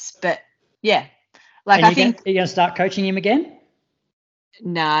fitness. But yeah, like, are you going to start coaching him again?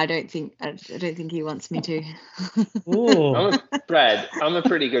 No, I don't think he wants me to. Brad, I'm a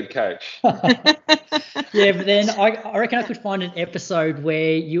pretty good coach. Yeah, but then I reckon I could find an episode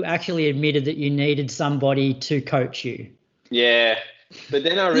where you actually admitted that you needed somebody to coach you. Yeah, but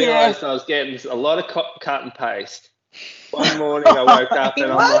then I realised I was getting a lot of cut and paste. One morning I woke up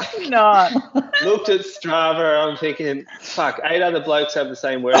and looked at Strava. I'm thinking, fuck, 8 other blokes have the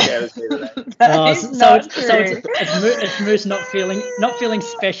same workout as me today. It's Moose not feeling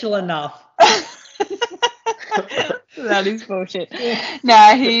special enough. That is bullshit.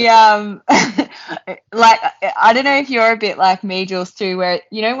 No, he like, I don't know if you're a bit like me, Jules, too, where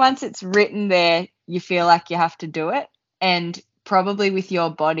once it's written there, you feel like you have to do it, and probably with your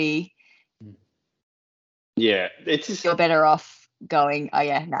body. Yeah, it's just, you're better off going,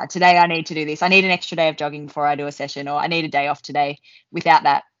 today I need to do this. I need an extra day of jogging before I do a session, or I need a day off today without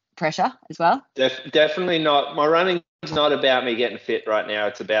that pressure as well? Definitely not. My running is not about me getting fit right now.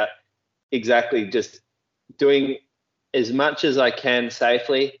 It's about exactly just doing as much as I can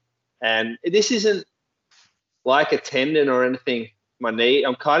safely. And this isn't like a tendon or anything, my knee.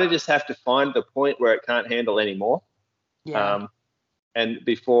 I'm kind of just have to find the point where it can't handle anymore. Yeah. And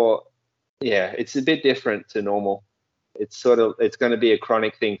before, it's a bit different to normal. It's going to be a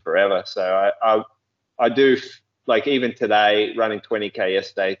chronic thing forever. So I do, like, even today, running 20K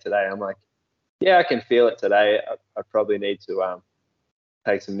yesterday, I'm like, I can feel it today. I probably need to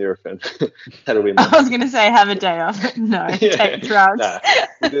take some Nurofen. That'll be I was going to say have a day off. No, take drugs. No,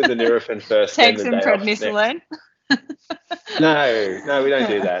 we'll do the Nurofen first. Take some prednisolone. No, we don't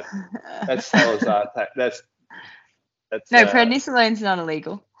do that. That's Salazar. That's no, prednisolone's not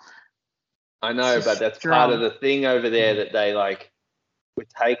illegal. I know, but that's part of the thing over there that they we're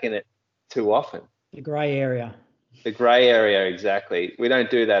taking it too often. The grey area. The grey area, exactly. We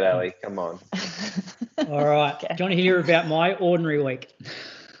don't do that, Ali. Come on. All right. Okay. Do you want to hear about my ordinary week?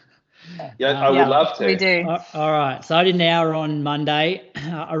 Yeah, I would love to. We do. All right. So I did an hour on Monday.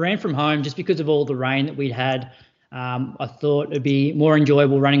 I ran from home just because of all the rain that we'd had. I thought it'd be more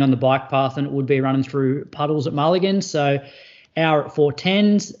enjoyable running on the bike path than it would be running through puddles at Mulligan. So hour at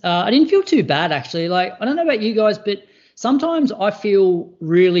 4:10s. I didn't feel too bad, actually. I don't know about you guys, but sometimes I feel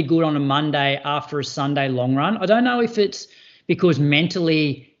really good on a Monday after a Sunday long run. I don't know if it's because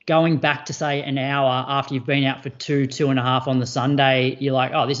mentally going back to, say, an hour after you've been out for 2.5 on the Sunday, you're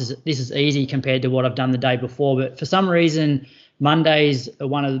like, oh, this is easy compared to what I've done the day before. But for some reason, Mondays are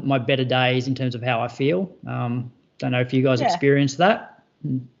one of my better days in terms of how I feel. Don't know if you guys experienced that.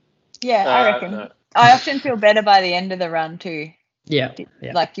 Yeah, I reckon. No. I often feel better by the end of the run too. Yeah.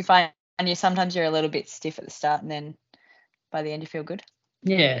 Like you find sometimes you're a little bit stiff at the start and then by the end you feel good.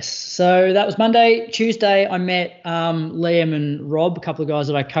 Yes. So that was Monday. Tuesday I met Liam and Rob, a couple of guys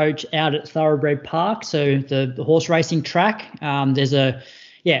that I coach, out at Thoroughbred Park, so the horse racing track. There's a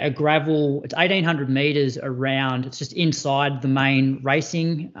gravel, it's 1,800 metres around. It's just inside the main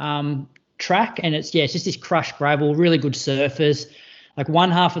racing track, and it's just this crushed gravel, really good surface. Like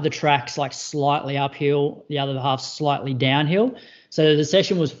one half of the track's slightly uphill, the other half slightly downhill. So the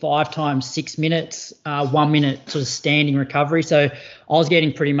session was 5 times 6 minutes, 1 minute sort of standing recovery. So I was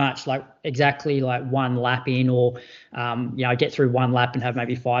getting pretty much exactly one lap in, or I get through one lap and have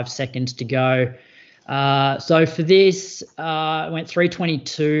maybe 5 seconds to go. So for this, I went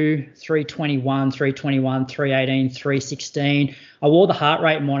 3:22, 3:21, 3:21, 3:18, 3:16. I wore the heart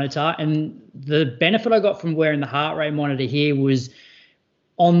rate monitor, and the benefit I got from wearing the heart rate monitor here was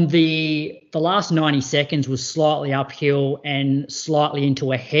on the last 90 seconds was slightly uphill and slightly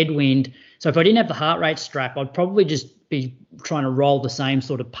into a headwind. So if I didn't have the heart rate strap, I'd probably just be trying to roll the same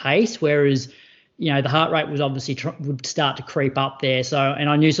sort of pace, whereas the heart rate was obviously would start to creep up there. So, and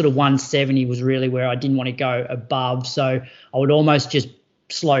I knew sort of 170 was really where I didn't want to go above. So I would almost just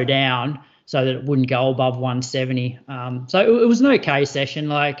slow down so that it wouldn't go above 170. So it was an okay session.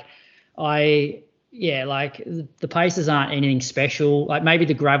 The paces aren't anything special. Maybe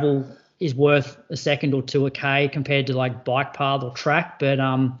the gravel is worth a second or two a K compared to bike path or track, but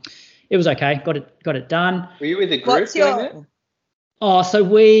it was okay. Got it done. Were you with a group doing that? Oh, so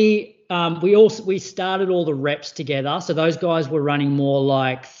we started all the reps together. So those guys were running more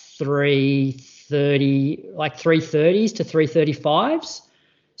 3:30s to 3:35s.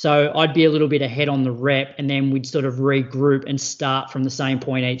 So I'd be a little bit ahead on the rep, and then we'd sort of regroup and start from the same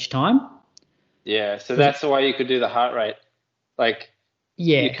point each time. Yeah, so that's the way you could do the heart rate.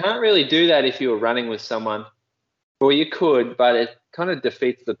 You can't really do that if you were running with someone. Well, you could, but it kind of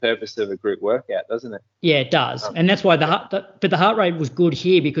defeats the purpose of a group workout, doesn't it? Yeah, it does. And that's why the heart rate was good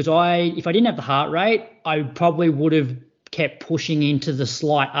here, because if I didn't have the heart rate, I probably would have kept pushing into the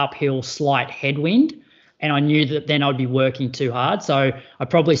slight uphill, slight headwind, and I knew that then I'd be working too hard. So I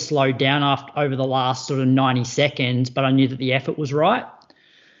probably slowed down over the last sort of 90 seconds, but I knew that the effort was right.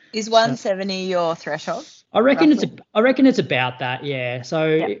 Is 170 your threshold? I reckon it's about that. Yeah.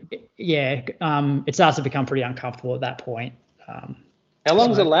 So it starts to become pretty uncomfortable at that point. How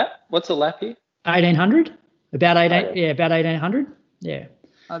long's a lap? What's a lap here? 1,800. About 1,800. Yeah.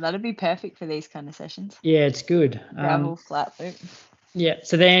 Oh, that'd be perfect for these kind of sessions. Yeah, it's good. Gravel, flat boot. Yeah.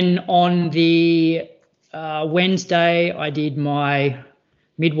 So then on the Wednesday, I did my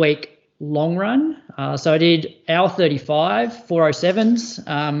midweek long run. So I did hour 35,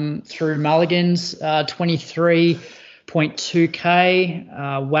 4:07s through Mulligan's,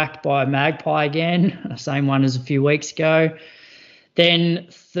 23.2K, whacked by a magpie again, same one as a few weeks ago. Then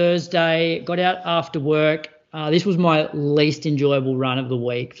Thursday, got out after work. This was my least enjoyable run of the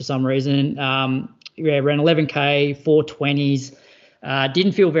week for some reason. Ran 11K, 4:20s.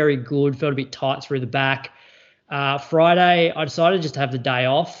 Didn't feel very good, felt a bit tight through the back. Friday, I decided just to have the day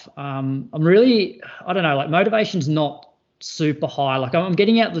off. I'm really, I don't know, like motivation's not super high. Like I'm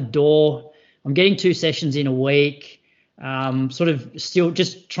getting out the door. I'm getting 2 sessions in a week. Sort of still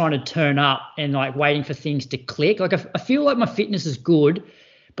just trying to turn up and like waiting for things to click. Like I feel like my fitness is good,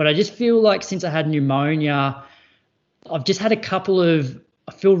 but I just feel like since I had pneumonia, I've just had a couple of,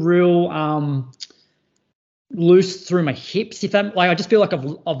 I feel real loose through my hips. If I'm like, I just feel like I've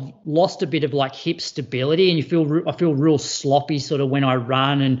lost a bit of like hip stability, and I feel real sloppy sort of when I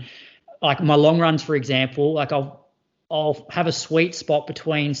run. And like my long runs, for example, like I'll have a sweet spot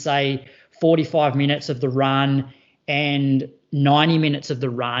between say 45 minutes of the run and 90 minutes of the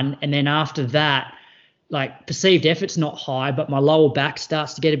run. And then after that, like perceived effort's not high, but my lower back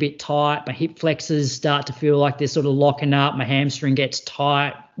starts to get a bit tight. My hip flexors start to feel like they're sort of locking up. My hamstring gets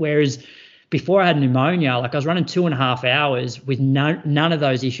tight. Whereas before I had pneumonia, like I was running 2.5 hours with none of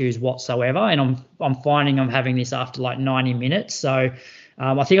those issues whatsoever. And I'm finding I'm having this after like 90 minutes. So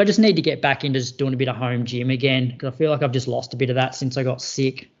I think I just need to get back into just doing a bit of home gym again, because I feel like I've just lost a bit of that since I got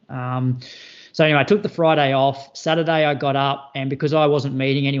sick. So anyway, I took the Friday off. Saturday I got up, and because I wasn't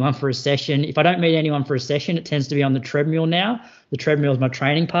meeting anyone for a session, if I don't meet anyone for a session, it tends to be on the treadmill now. The treadmill is my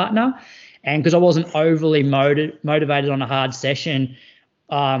training partner. And because I wasn't overly motivated on a hard session,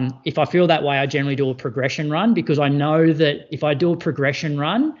 if I feel that way, I generally do a progression run, because I know that if I do a progression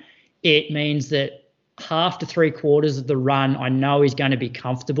run, it means that half to 3/4 of the run I know is going to be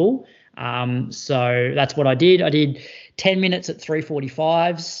comfortable. So that's what I did. I did 10 minutes at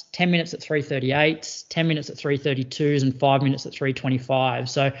 3:45s, 10 minutes at 3:38s, 10 minutes at 3:32s, and 5 minutes at 3:25.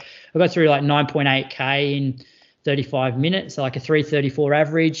 So I got through like 9.8K in 35 minutes, so like a 3:34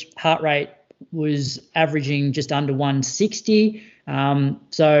 average. Heart rate was averaging just under 160.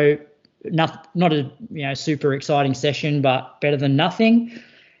 So not a super exciting session, but better than nothing.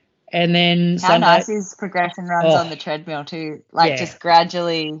 And then how Sunday, nice is progression runs on the treadmill too? Like just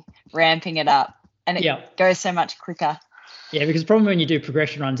gradually ramping it up, and it goes so much quicker. Yeah, because the problem when you do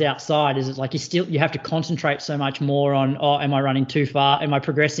progression runs outside is it's like you have to concentrate so much more on, am I running too far? Am I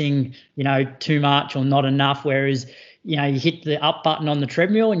progressing, too much or not enough? Whereas, you hit the up button on the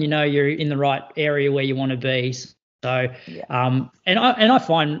treadmill and you're in the right area where you want to be. So, and I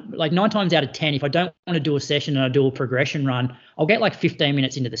find like 9 times out of 10, if I don't want to do a session and I do a progression run, I'll get like 15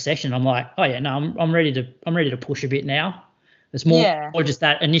 minutes into the session. I'm like, oh yeah, no, I'm ready to push a bit now. It's more or just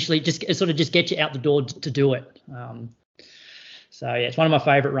that initially, just get you out the door to do it. So yeah, it's one of my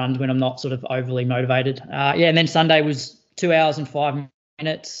favorite runs when I'm not sort of overly motivated. And then Sunday was 2 hours and 5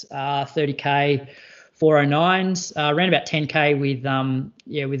 minutes, 30K, 409s, ran about 10K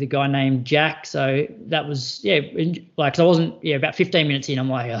with a guy named Jack. So that was, cause I wasn't, about 15 minutes in, I'm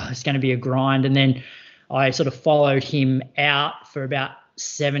like, oh, it's going to be a grind. And then I sort of followed him out for about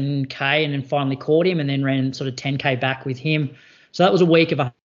 7K and then finally caught him and then ran sort of 10K back with him. So that was a week of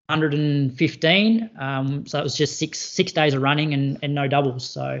 115. So it was just six days of running and no doubles.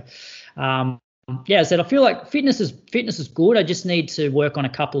 So, I said, I feel like fitness is good. I just need to work on a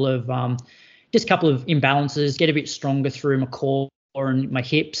couple of imbalances, get a bit stronger through my core and my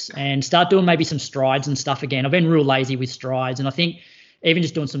hips, and start doing maybe some strides and stuff again. I've been real lazy with strides, and I think even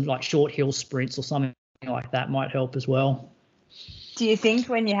just doing some like short hill sprints or something like that might help as well. Do you think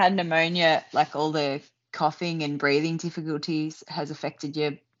when you had pneumonia, like all the coughing and breathing difficulties has affected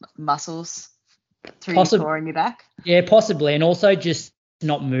your muscles through your core and your back? Yeah, possibly. And also just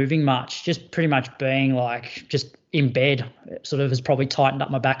not moving much, just pretty much being like just in bed sort of has probably tightened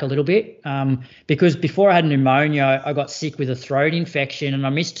up my back a little bit. Because before I had pneumonia, I got sick with a throat infection and I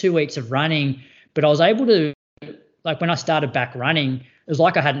missed 2 weeks of running, but I was able to, like when I started back running, it was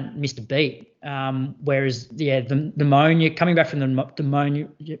like I hadn't missed a beat. Whereas, the pneumonia, coming back from the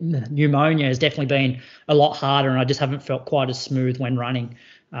pneumonia has definitely been a lot harder, and I just haven't felt quite as smooth when running.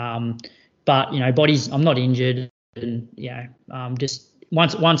 But, I'm not injured, and, just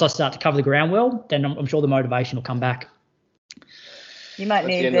once I start to cover the ground well, then I'm sure the motivation will come back. You might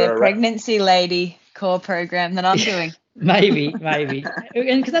need the pregnancy lady core program that I'm doing. Maybe. And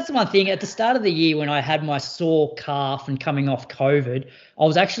because that's the one thing, at the start of the year when I had my sore calf and coming off COVID, I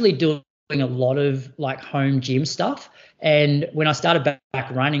was actually doing a lot of like home gym stuff. And when I started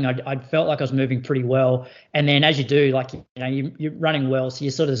back running, I felt like I was moving pretty well. And then as you do, like, you're running well, so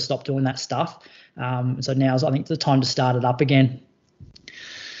you sort of stop doing that stuff. So now's, I think, the time to start it up again.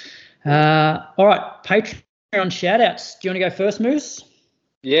 All right, Patreon shout outs. Do you want to go first, Moose?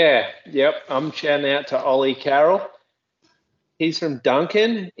 Yeah, yep. I'm shouting out to Ollie Carroll. He's from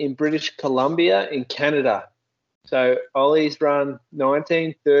Duncan in British Columbia in Canada. So Ollie's run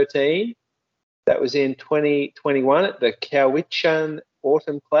 19:13 That was in 2021 at the Cowichan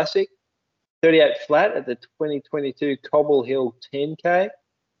Autumn Classic. 38 flat at the 2022 Cobble Hill 10K.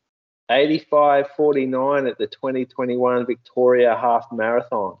 85.49 at the 2021 Victoria Half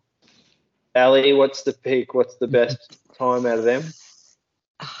Marathon. Ali, what's the peak? What's the best time out of them?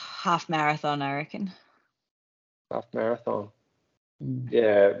 Half marathon, I reckon. Half marathon.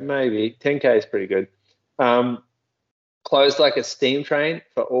 Yeah, maybe. 10K is pretty good. Closed like a steam train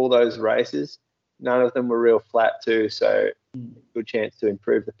for all those races. None of them were real flat too, so good chance to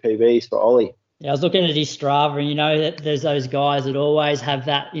improve the PBs for Ollie. Yeah, I was looking at his Strava, and you know that there's those guys that always have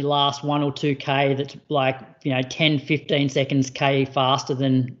that last 1 or 2K that's like, 10, 15 seconds K faster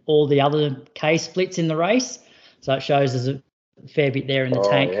than all the other K splits in the race. So it shows there's a fair bit there in the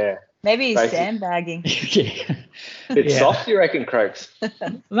tank. Yeah. Maybe he's sandbagging. Yeah. Bit soft, you reckon, Croaks?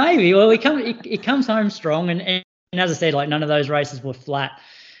 Maybe. Well, he comes home strong, and as I said, like none of those races were flat.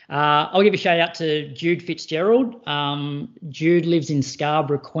 I'll give a shout out to Jude Fitzgerald. Jude lives in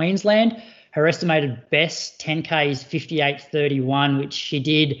Scarborough, Queensland. Her estimated best 10K is 58.31, which she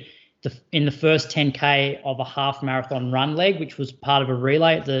did in the first 10K of a half marathon run leg, which was part of a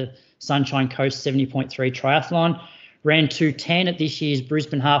relay at the Sunshine Coast 70.3 triathlon. Ran 2:10 at this year's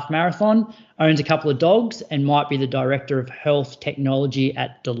Brisbane Half Marathon. Owns a couple of dogs and might be the Director of Health Technology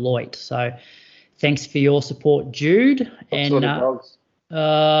at Deloitte. So thanks for your support, Jude. What sort of dogs?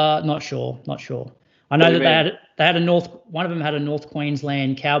 Not sure. I know that they had one of them had a North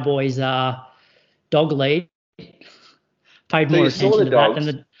Queensland Cowboys dog lead. Paid more attention to that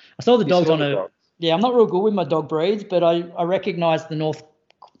than I saw the dogs on a. Dogs. Yeah, I'm not real good with my dog breeds, but I recognise the North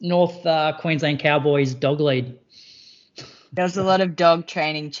Queensland Cowboys dog lead. There was a lot of dog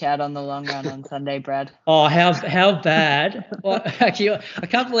training chat on the long run on Sunday, Brad. Oh, how bad! Well, actually, I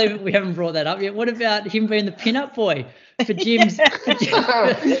can't believe we haven't brought that up yet. What about him being the pin-up boy for Jim's? For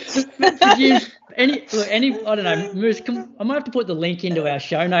Jim's I don't know. Moose, I might have to put the link into our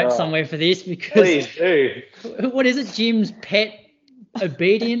show notes somewhere for this because. Please do. What is it? Jim's pet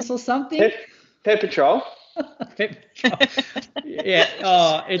obedience or something? Pet Patrol. Yeah.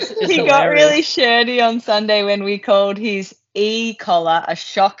 Oh, it's he hilarious. got really shirty on Sunday when we called his collar a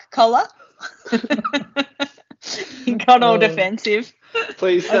shock collar. He got all defensive.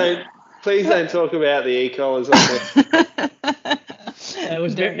 Please don't talk about the e-collars on this. It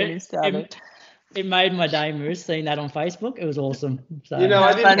was it made my day, Moose, seeing that on Facebook. It was awesome. So, I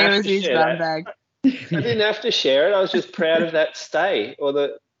didn't have to share that. I didn't have to share it. I was just proud of that stay or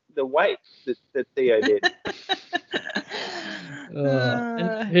the weight that Theo did.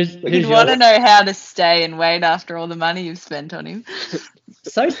 You'd want to know how to stay and wait after all the money you've spent on him.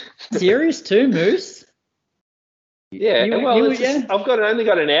 So serious too, Moose. Yeah, I've only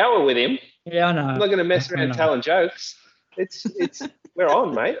got an hour with him. Yeah, I know. I'm not going to mess around telling jokes. It's we're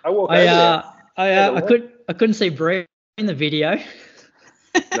on, mate. I walk over there. I couldn't see Bree in the video.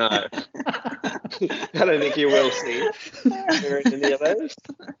 No, I don't think you will see any of those.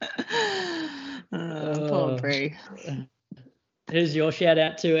 Poor Bree. Who's your shout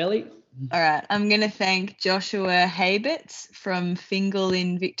out to, Ellie? All right, I'm going to thank Joshua Haberts from Fingal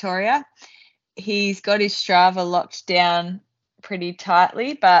in Victoria. He's got his Strava locked down pretty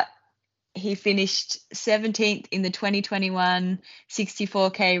tightly, but he finished 17th in the 2021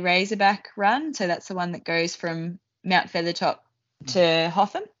 64K Razorback run. So that's the one that goes from Mount Feathertop to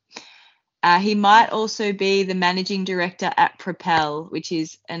Hotham. He might also be the managing director at Propel, which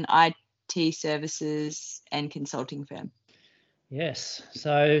is an IT services and consulting firm. Yes.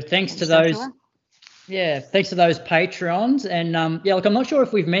 So thanks to those. Yeah, thanks to those Patreons. And look, I'm not sure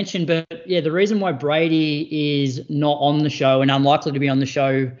if we've mentioned, but the reason why Brady is not on the show and unlikely to be on the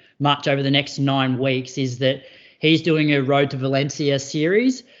show much over the next 9 weeks is that he's doing a Road to Valencia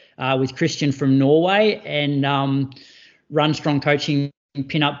series with Christian from Norway and Run Strong Coaching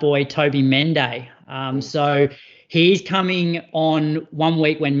pin-up boy Toby Mende. So he's coming on 1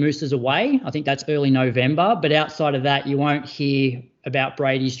 week when Moose is away. I think that's early November. But outside of that, you won't hear about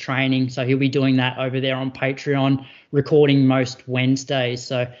Brady's training. So he'll be doing that over there on Patreon, recording most Wednesdays.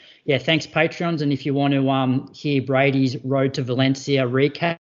 So, thanks, Patreons. And if you want to hear Brady's Road to Valencia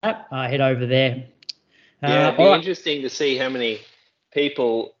recap, head over there. It'd be interesting to see how many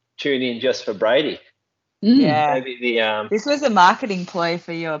people tune in just for Brady. Yeah. Maybe this was a marketing ploy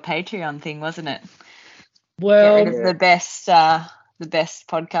for your Patreon thing, wasn't it? Well, get rid of the best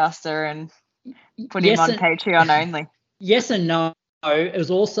podcaster and put him on Patreon only. Yes and no. It was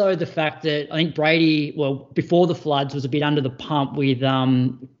also the fact that I think Brady, before the floods, was a bit under the pump with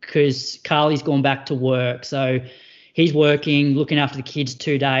because Carly's gone back to work. So he's working, looking after the kids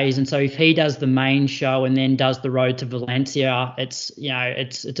 2 days, and so if he does the main show and then does the road to Valencia, it's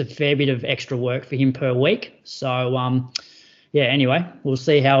a fair bit of extra work for him per week. So anyway, we'll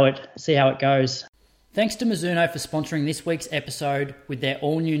see how it goes. Thanks to Mizuno for sponsoring this week's episode with their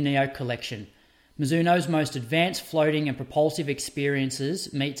all-new Neo collection. Mizuno's most advanced floating and propulsive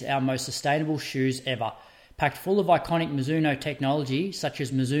experiences meets our most sustainable shoes ever, packed full of iconic Mizuno technology such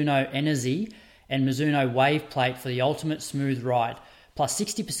as Mizuno Energy and Mizuno Wave Plate for the ultimate smooth ride. Plus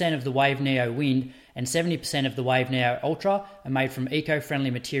 60% of the Wave Neo Wind and 70% of the Wave Neo Ultra are made from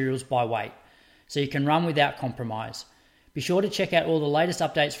eco-friendly materials by weight, so you can run without compromise. Be sure to check out all the latest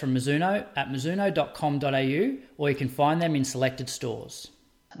updates from Mizuno at mizuno.com.au, or you can find them in selected stores.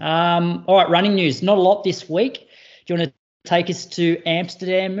 All right, running news. Not a lot this week. Do you want to take us to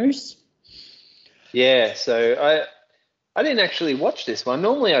Amsterdam, Moose? Yeah, so I didn't actually watch this one.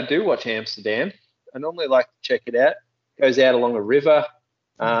 Normally I do watch Amsterdam. I normally like to check it out. It goes out along a river.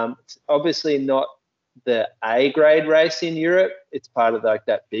 It's obviously not the A grade race in Europe. It's part of like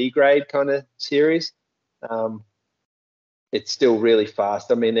that B grade kind of series. It's still really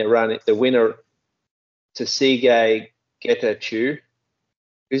fast. I mean, they're running the winner, Tsegay Getachew,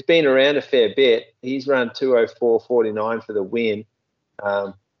 who's been around a fair bit. He's run 2:04.49 for the win.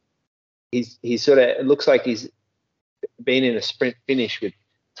 He's sort of, it looks like he's been in a sprint finish with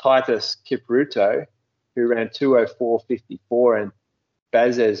Titus Kipruto, who ran 2:04.54, and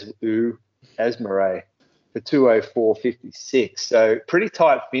Bazes U Asmare for 2:04.56. So pretty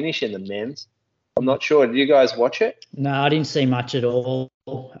tight finish in the men's. I'm not sure. Did you guys watch it? No, I didn't see much at all.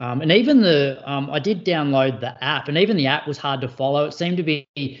 And even I did download the app, and even the app was hard to follow. It seemed to be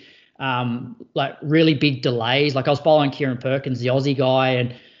like really big delays. Like I was following Kieran Perkins, the Aussie guy,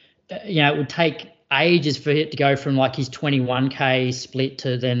 and it would take ages for it to go from like his 21K split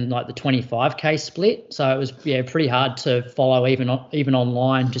to then like the 25K split. So it was pretty hard to follow even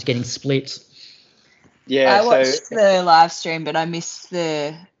online, just getting splits. Yeah, I watched the live stream, but I missed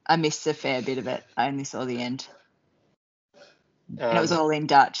a fair bit of it. I only saw the end. And it was all in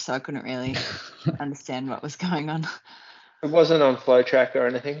Dutch, so I couldn't really understand what was going on. It wasn't on FlowTrack or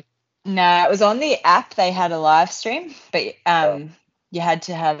anything? No, it was on the app. They had a live stream, but you had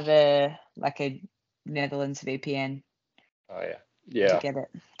to have a Netherlands VPN to get it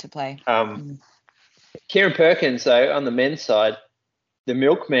to play. Kieran Perkins, though, on the men's side, the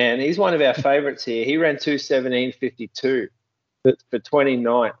milkman, he's one of our favourites here. He ran 2:17.52 for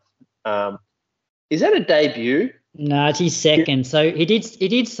 29th. Is that a debut? No, it's his second. So he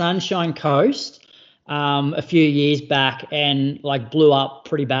did Sunshine Coast a few years back and like blew up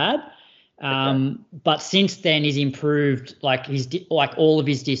pretty bad. But since then he's improved like all of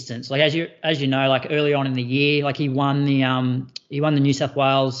his distance. Like as you know, like early on in the year, like he won the New South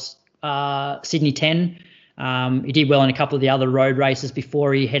Wales Sydney 10. He did well in a couple of the other road races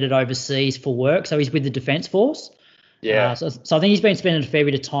before he headed overseas for work. So he's with the Defence Force. Yeah. So I think he's been spending a fair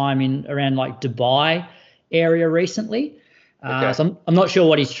bit of time around like Dubai area recently. So I'm not sure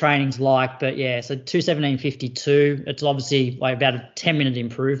what his training's like, but yeah, so 2:17.52. It's obviously like about a 10-minute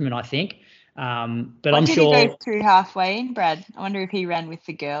improvement, I think. But I'm sure. Did he go through halfway in, Brad? I wonder if he ran with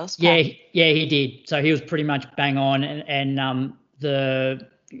the girls. Yeah, he did. So he was pretty much bang on, and the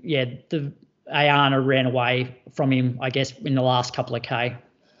Ayana ran away from him, I guess, in the last couple of K.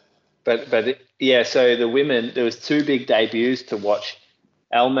 But yeah, so the women, there was two big debuts to watch.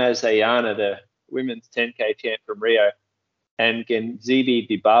 Almaz Ayana, the women's 10K champ from Rio, and Genzibi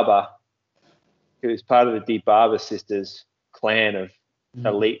Dibaba, who is part of the Dibaba sisters clan of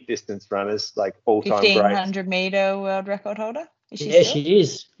elite distance runners, like all-time greats. 1,500 meter world record holder? She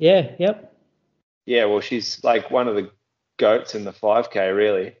is. Yeah, yep. Yeah, well, she's like one of the goats in the 5K,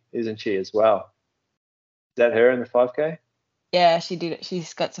 really, isn't she, as well? Is that her in the 5K? Yeah, she did it.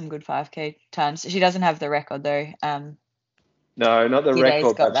 She's got some good 5K times. She doesn't have the record, though. No, not the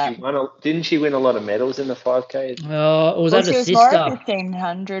record, but didn't she win a lot of medals in the 5K? Was that a sister? She was more a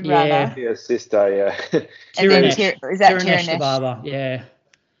 1,500 runner. Yeah, sister, yeah. And then is that Tirunesh? Yeah.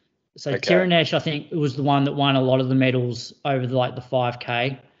 So Tirunesh, I think, was the one that won a lot of the medals over the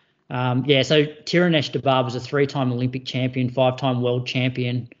 5K. So Tirunesh Dibaba was a 3-time Olympic champion, 5-time world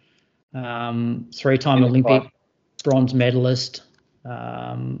champion, 3-time Olympic bronze medalist.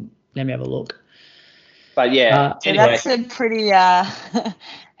 Let me have a look. But yeah, so anyway. that's a pretty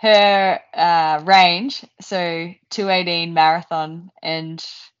her range. So 2:18 marathon and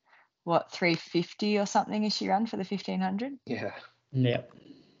 3:50 or something is she run for the 1,500? Yeah. Yep.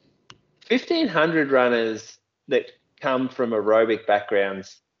 1,500 runners that come from aerobic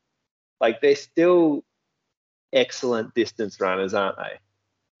backgrounds, like they're still excellent distance runners, aren't they?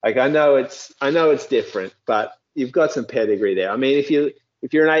 Like I know it's different, but you've got some pedigree there. I mean, if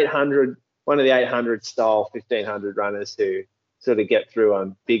you're an 800, one of the 800 style 1500 runners who sort of get through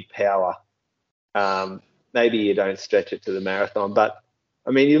on big power, maybe you don't stretch it to the marathon. But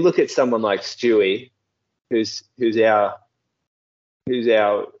I mean, you look at someone like Stewie, who's our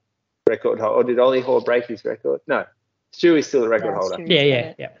record holder. Or did Ollie Hoare break his record? No, Stewie's still the record holder.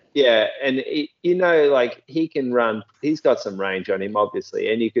 Yeah, and like he can run. He's got some range on him,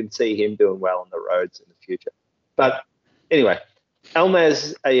 obviously, and you can see him doing well on the roads in the future. But anyway,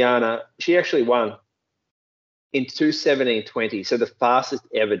 Almaz Ayana, she actually won in 2:17:20, so the fastest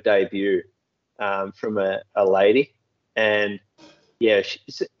ever debut from a lady. And yeah,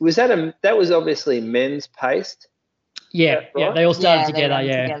 that was obviously men's paced. Yeah, right? Yeah, they all started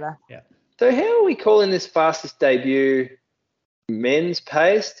together. Yeah. So how are we calling this fastest debut men's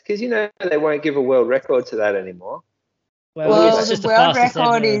paced? Because they won't give a world record to that anymore. Well, it's just the world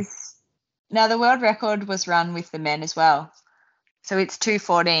record the world record was run with the men as well. So it's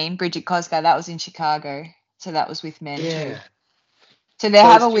 2:14. Bridget Kosgei, that was in Chicago. So that was with men too. So they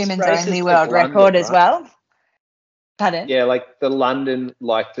have a women's only world record as well. Pardon? Yeah, like the London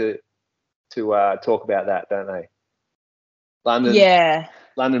like to talk about that, don't they?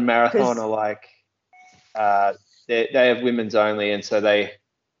 London Marathon are like they have women's only, and so they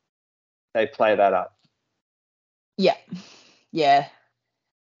play that up. Yeah.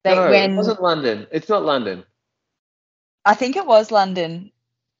 It wasn't London. It's not London. I think it was London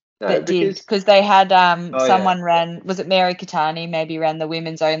because they had someone ran. Was it Mary Catani? Maybe ran the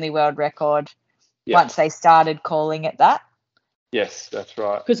women's only world record once they started calling it that. Yes, that's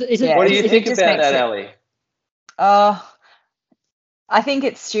right. What do you think about that, Ali? I think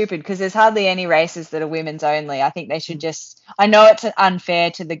it's stupid because there's hardly any races that are women's only. I think they should just. I know it's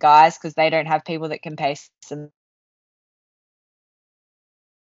unfair to the guys because they don't have people that can pace them.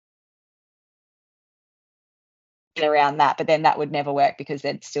 Around that, but then that would never work because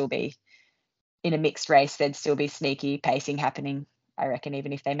there'd still be in a mixed race, there'd still be sneaky pacing happening, I reckon,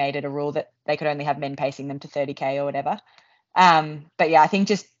 even if they made it a rule that they could only have men pacing them to 30k or whatever. But yeah, I think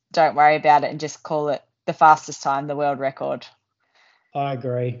just don't worry about it and just call it the fastest time, the world record. I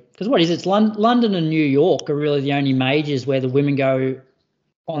agree. Because what is it? It's London and New York are really the only majors where the women go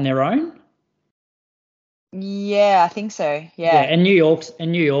on their own. Yeah, I think so. Yeah, and New York's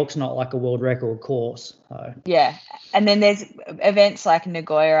not like a world record course. So. Yeah, and then there's events like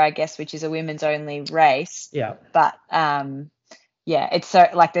Nagoya, I guess, which is a women's only race. Yeah. But it's so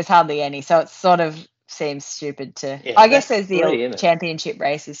like there's hardly any, so it sort of seems stupid to. Yeah, I guess there's the championship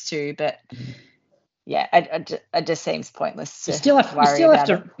races too, but. Yeah, it just seems pointless. You still have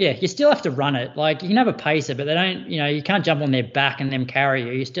to run it. Like you can have a pacer, but they don't. You can't jump on their back and them carry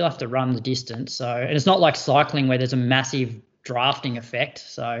you. You still have to run the distance. So, and it's not like cycling where there's a massive drafting effect.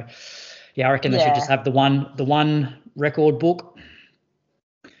 So, yeah, I reckon they should just have the one record book.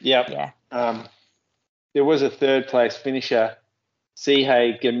 Yep. Yeah. There was a third place finisher,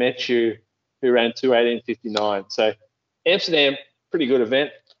 Sihei Gemechu, who ran 2:18:59. So, Amsterdam, pretty good event.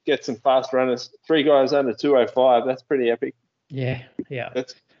 Get some fast runners, 3 guys under 2:05. That's pretty epic. Yeah.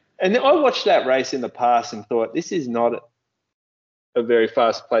 And I watched that race in the past and thought, this is not a very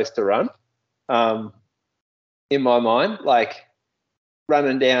fast place to run. In my mind, like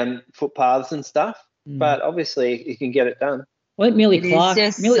running down footpaths and stuff. But obviously, you can get it done. Well, Millie Clark.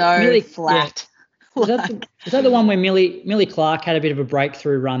 It's just so flat. Yeah. Was that the one where Millie Clark had a bit of a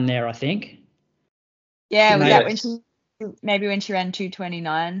breakthrough run there? I think. Yeah, was that when she? Maybe when she ran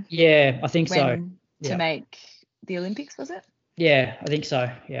 2:29. Yeah, I think so. To make the Olympics, was it? Yeah, I think so.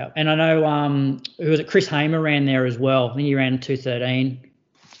 Yeah, and I know who was it? Chris Hamer ran there as well. I think he ran 2:13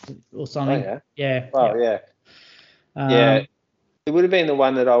 or something. Oh, yeah. Oh yeah. It would have been the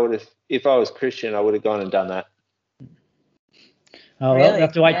one that I would have, if I was Christian, I would have gone and done that. Oh, really? Well, we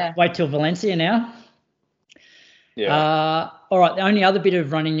have to wait till Valencia now. Yeah. All right. The only other bit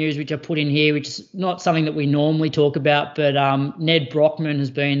of running news which I put in here, which is not something that we normally talk about, but Ned Brockman has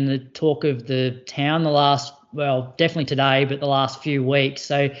been the talk of the town definitely today, but the last few weeks.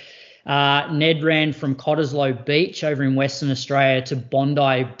 So Ned ran from Cottesloe Beach over in Western Australia to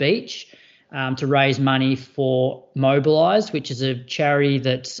Bondi Beach to raise money for Mobilise, which is a charity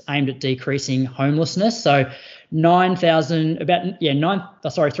that's aimed at decreasing homelessness. So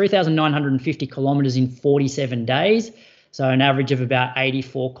 3,950 kilometres in 47 days. So an average of about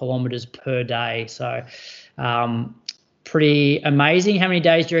 84 kilometres per day. So pretty amazing. How many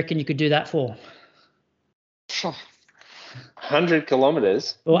days do you reckon you could do that for? 100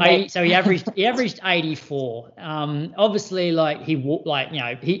 kilometres. Well, he averaged 84. Obviously, like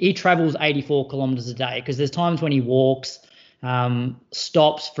he travels 84 kilometres a day because there's times when he walks,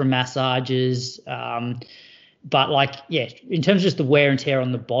 stops for massages. But like, yeah, in terms of just the wear and tear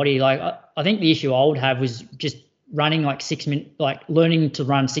on the body, like I think the issue I would have was just running like 6 minute, like learning to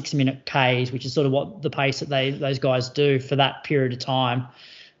run 6 minute Ks, which is sort of what the pace that those guys do for that period of time.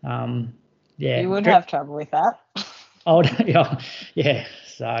 Yeah, you would have trouble with that. Yeah.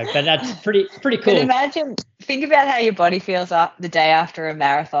 So, but that's pretty cool. But think about how your body feels up the day after a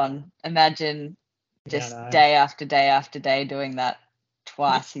marathon. Imagine just day after day after day doing that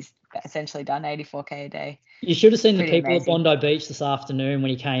twice. He's essentially done 84K a day. You should have seen the people amazing. at Bondi Beach this afternoon when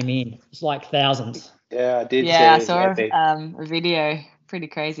he came in. It's like thousands. Yeah, I did. Yeah, I saw a video. Pretty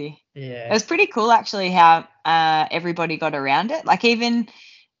crazy. Yeah. It was pretty cool actually how everybody got around it. Like even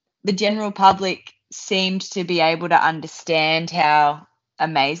the general public seemed to be able to understand how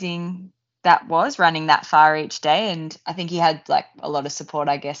amazing that was, running that far each day. And I think he had like a lot of support,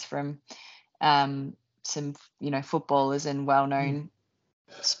 I guess, from some, footballers and well-known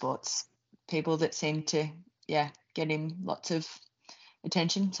sports people that seemed to, get him lots of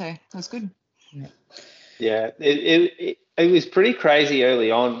attention. So it was good. Yeah, it was pretty crazy early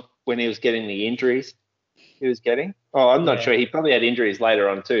on when he was getting the injuries he was getting. Oh, I'm not sure. He probably had injuries later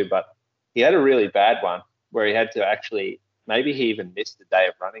on too, but he had a really bad one where he had to actually, maybe he even missed a day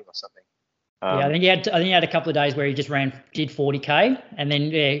of running or something. I think he had a couple of days where he just did 40K, and then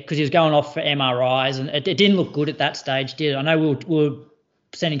because he was going off for MRIs, and it didn't look good at that stage, did it? I know we were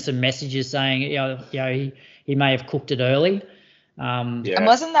sending some messages saying he may have cooked it early. And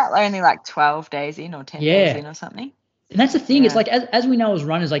wasn't that only like 12 days in or 10 days in or something? And that's the thing. It's like as we know as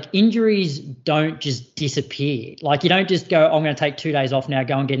runners, like injuries don't just disappear. Like you don't just go, I'm going to take 2 days off now,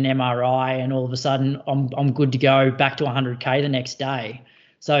 go and get an MRI, and all of a sudden I'm good to go back to 100K the next day.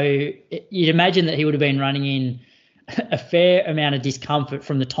 So you'd imagine that he would have been running in a fair amount of discomfort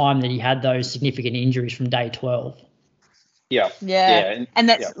from the time that he had those significant injuries from day 12. Yeah. And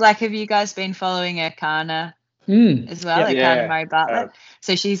that's like, have you guys been following Akana as well? Akana Murray Bartlett.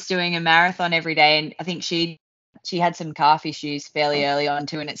 So she's doing a marathon every day, and I think she had some calf issues fairly early on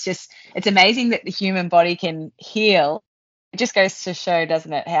too. And it's amazing that the human body can heal. It just goes to show,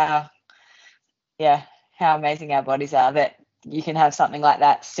 doesn't it, how amazing our bodies are, that you can have something like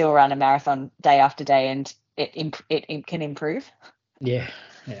that, still run a marathon day after day, and it can improve. Yeah,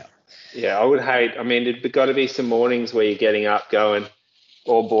 I would hate. I mean, there's got to be some mornings where you're getting up, going,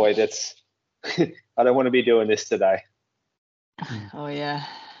 "Oh boy, that's I don't want to be doing this today." Oh yeah.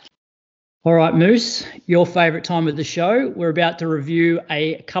 All right, Moose, your favourite time of the show. We're about to review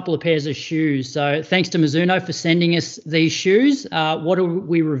a couple of pairs of shoes. So thanks to Mizuno for sending us these shoes. What are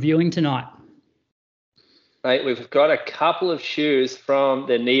we reviewing tonight? Mate, we've got a couple of shoes from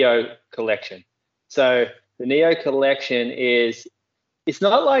the Neo collection. So the Neo collection it's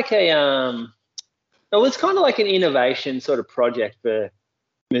not like it's kind of like an innovation sort of project for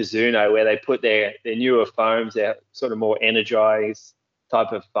Mizuno, where they put their newer foams, their sort of more energized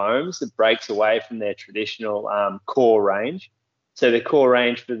type of foams that breaks away from their traditional core range. So the core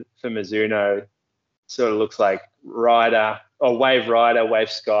range for Mizuno sort of looks like Rider or Wave Rider,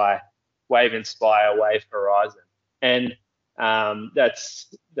 Wave Sky, Wave Inspire, Wave Horizon. And that's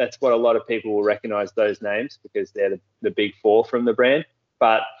what a lot of people will recognize those names, because they're the big four from the brand.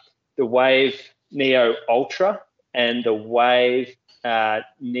 But the Wave Neo Ultra and the Wave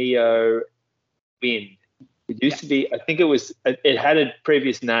Neo Wind, it used to be, I think it had a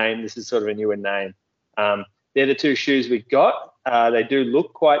previous name. This is sort of a newer name. They're the two shoes we got. They do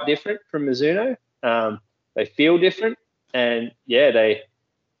look quite different from Mizuno. They feel different, and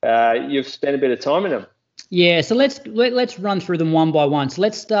you've spent a bit of time in them. Yeah, so let's run through them one by one. So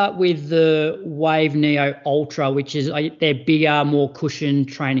let's start with the Wave Neo Ultra, which is their bigger, more cushioned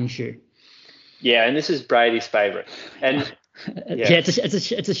training shoe. Yeah, and this is Brady's favourite. And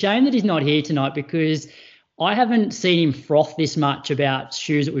it's a shame that he's not here tonight, because I haven't seen him froth this much about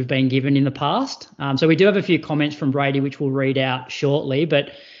shoes that we've been given in the past. So we do have a few comments from Brady, which we'll read out shortly.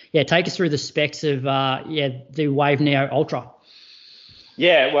 But yeah, take us through the specs of the Wave Neo Ultra.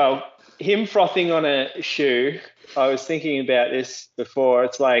 Yeah, well, him frothing on a shoe, I was thinking about this before.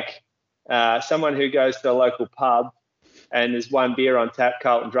 It's like someone who goes to a local pub and there's one beer on tap,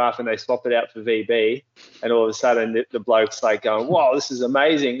 Carlton Draft, and they swap it out for VB, and all of a sudden the bloke's like going, "Wow, this is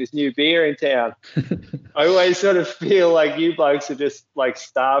amazing, this new beer in town." I always sort of feel like you blokes are just like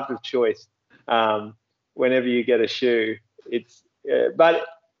starved of choice whenever you get a shoe. But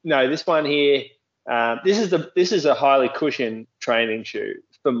no, this one here, this is a highly cushioned training shoe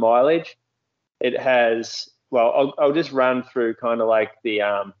for mileage. It has, well, I'll just run through kind of like the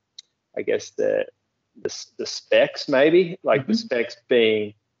I guess the specs, maybe, like the specs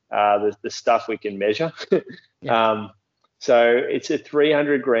being the stuff we can measure. So it's a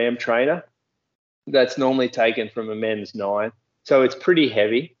 300 gram trainer. that's normally taken from a men's 9. So it's pretty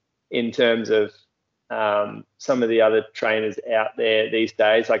heavy in terms of some of the other trainers out there these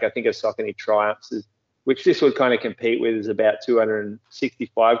days. Like I think a Saucony Triumphs, which this would kind of compete with, is about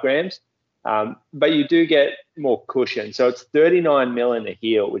 265 grams. But you do get more cushion. So it's 39 mil in the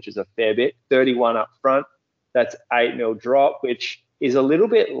heel, which is a fair bit, 31 up front. That's 8 mil drop, which is a little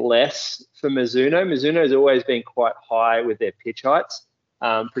bit less for Mizuno. Mizuno has always been quite high with their pitch heights,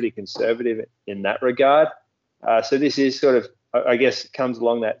 pretty conservative in that regard. So this is sort of, I guess, comes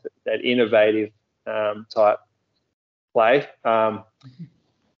along that innovative type play.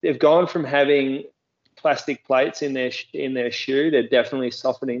 They've gone from having plastic plates in their shoe. They're definitely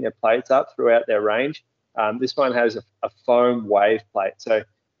softening their plates up throughout their range. This one has a foam wave plate, so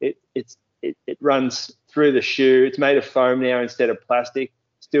it runs through the shoe. It's made of foam now instead of plastic.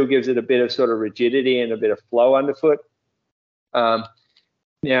 Still gives it a bit of sort of rigidity and a bit of flow underfoot. Now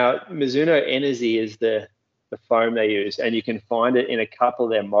Mizuno Enerzy is the foam they use, and you can find it in a couple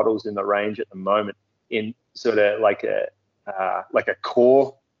of their models in the range at the moment in sort of like a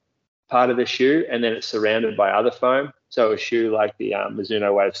core part of the shoe, and then it's surrounded by other foam. So a shoe like the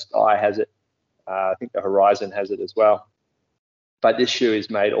Mizuno Wave Sky has it. I think the Horizon has it as well. But this shoe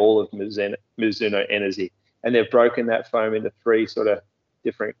is made all of Mizuno Energy, and they've broken that foam into 3 sort of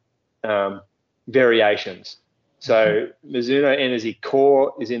different variations. So Mizuno Energy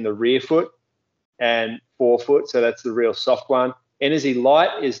Core is in the rear foot and forefoot, so that's the real soft one. Energy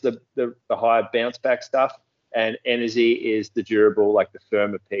Light is the higher bounce back stuff, and Energy is the durable, like the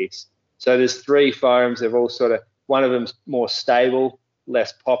firmer piece. So there's 3 foams. They've all sort of, one of them's more stable,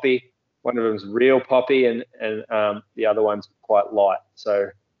 less poppy. One of them's real poppy, and the other one's quite light. So,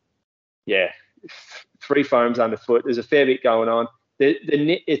 yeah, 3 foams underfoot. There's a fair bit going on.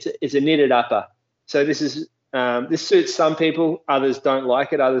 It's a knitted upper. So this suits some people. Others don't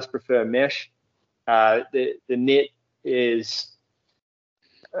like it. Others prefer mesh. The knit is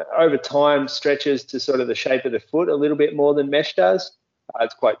over time stretches to sort of the shape of the foot a little bit more than mesh does.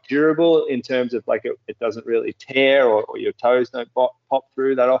 It's quite durable in terms of like it doesn't really tear, or your toes don't pop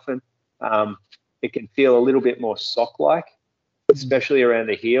through that often. It can feel a little bit more sock-like, especially around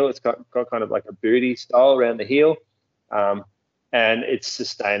the heel. It's got kind of like a booty style around the heel, and it's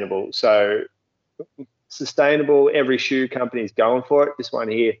sustainable. So sustainable, every shoe company is going for it. This one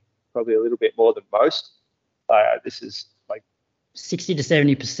here, probably a little bit more than most. This is like 60 to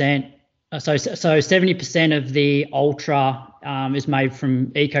 70%. So 70% of the Ultra is made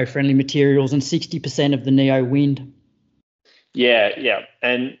from eco-friendly materials, and 60% of the Neo Wind. Yeah,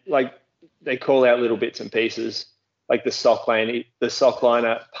 and like they call out little bits and pieces, like the sock liner.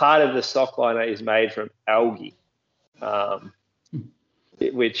 Part of the sock liner is made from algae,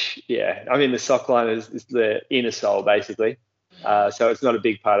 which, yeah, I mean the sock liner is the inner sole basically, so it's not a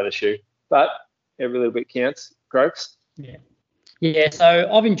big part of the shoe, but every little bit counts. Croaks. Yeah, so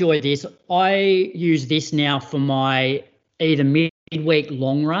I've enjoyed this. I use this now for my either midweek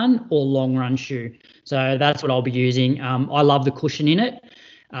long run or long run shoe. So that's what I'll be using. I love the cushion in it.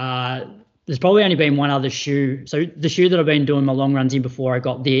 There's probably only been one other shoe. So the shoe that I've been doing my long runs in before I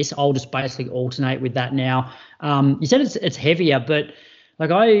got this, I'll just basically alternate with that now. You said it's heavier, but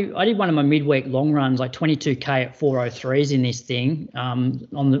like I did one of my midweek long runs, like 22K at 403s in this thing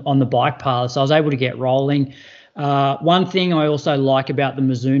on the bike path. So I was able to get rolling. One thing I also like about the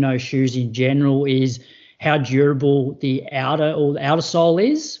Mizuno shoes in general is how durable the outer sole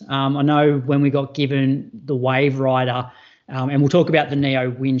is. I know when we got given the Wave Rider, and we'll talk about the Neo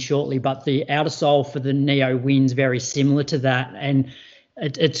Wind shortly, but the outer sole for the Neo Wind's very similar to that, and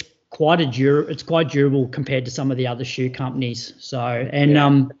it's quite durable compared to some of the other shoe companies. So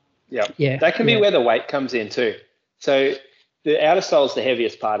that can be where the weight comes in too. So the outer sole is the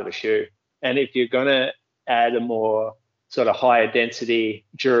heaviest part of a shoe, and if you're gonna add a more sort of higher density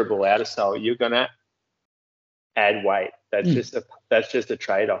durable outer sole, you're gonna add weight. That's just a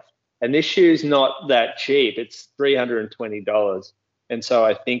trade-off. And this shoe's not that cheap. It's $320. And so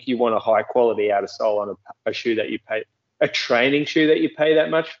I think you want a high quality outer sole on a shoe that you pay, a training shoe that you pay that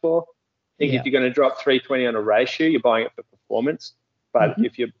much for. I think if you're going to drop $320 on a race shoe, you're buying it for performance. But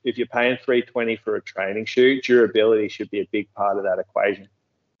if you're paying $320 for a training shoe, durability should be a big part of that equation.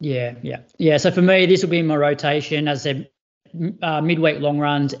 Yeah. So for me, this will be in my rotation, as I said, midweek long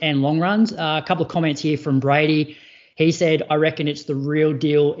runs and long runs. A couple of comments here from Brady. He said, I reckon it's the real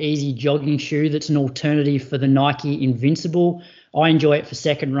deal easy jogging shoe that's an alternative for the Nike Invincible. I enjoy it for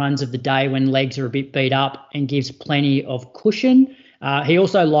second runs of the day when legs are a bit beat up and gives plenty of cushion. He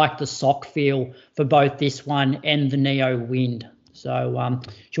also liked the sock feel for both this one and the Neo Wind. So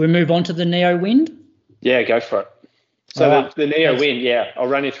should we move on to the Neo Wind? Yeah, go for it. So the Neo Wind, yeah, I'll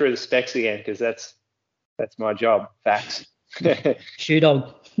run you through the specs again because that's my job. Facts. Shoe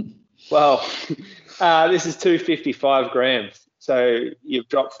dog. Well, this is 255 grams. So you've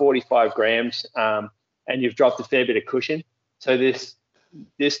dropped 45 grams and you've dropped a fair bit of cushion. So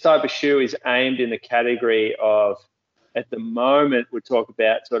this type of shoe is aimed in the category of, at the moment, we'll talk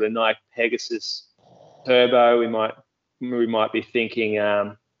about sort of Nike Pegasus Turbo. We might be thinking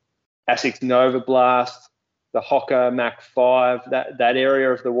Asics Nova Blast, the Hoka Mach 5, that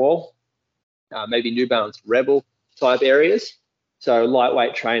area of the wall, maybe New Balance Rebel type areas. So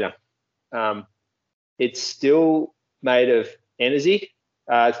lightweight trainer. It's still made of Energy.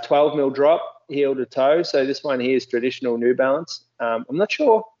 It's 12 mil drop, heel to toe. So this one here is traditional New Balance. I'm not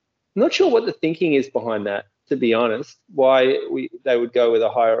sure what the thinking is behind that, to be honest. Why they would go with a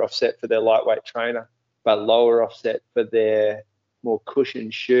higher offset for their lightweight trainer, but lower offset for their more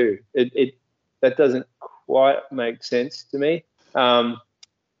cushioned shoe. That doesn't quite make sense to me.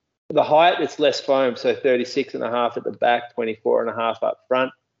 The height, it's less foam, so 36.5 at the back, 24.5 up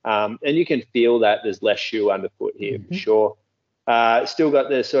front. And you can feel that there's less shoe underfoot here for sure. Still got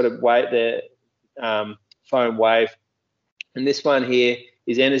the sort of weight, the foam wave. And this one here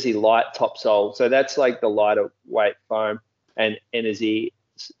is Energy Light top sole. So that's like the lighter weight foam, and Energy,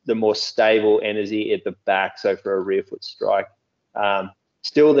 the more stable Energy at the back, so for a rear foot strike.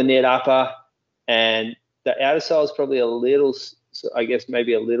 Still the net upper, and the outer sole is probably a little, I guess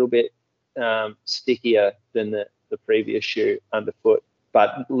maybe a little bit stickier than the previous shoe underfoot,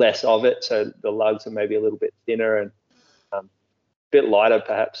 but less of it. So the lugs are maybe a little bit thinner and a bit lighter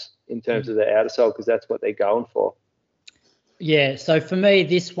perhaps in terms of the outer sole, because that's what they're going for. Yeah, so for me,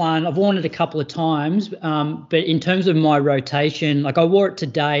 this one, I've worn it a couple of times, but in terms of my rotation, like I wore it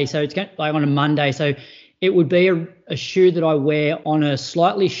today, so it's like on a Monday, so it would be a shoe that I wear on a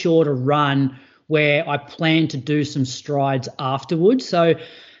slightly shorter run where I plan to do some strides afterwards. So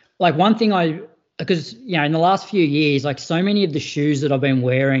like one thing because, you know, in the last few years, like so many of the shoes that I've been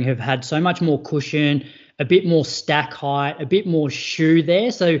wearing have had so much more cushion, a bit more stack height, a bit more shoe there.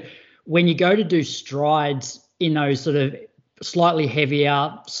 So when you go to do strides in those sort of slightly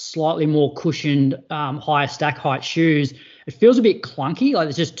heavier, slightly more cushioned, higher stack height shoes, it feels a bit clunky, like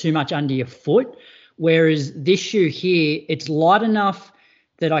there's just too much under your foot. Whereas this shoe here, it's light enough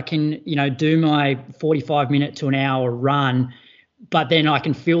that I can, you know, do my 45-minute to an hour run, but then I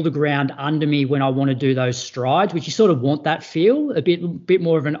can feel the ground under me when I want to do those strides, which you sort of want that feel, a bit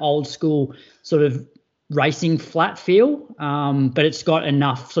more of an old school sort of racing flat feel, but it's got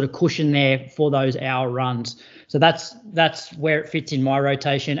enough sort of cushion there for those hour runs. So that's where it fits in my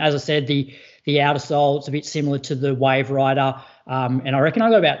rotation. As I said, the outer sole, it's a bit similar to the Wave Rider, and I reckon I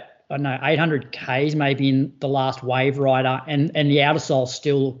got about 800 Ks maybe in the last Wave Rider, and the outer sole's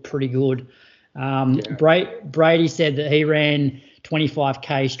still pretty good. Brady said that he ran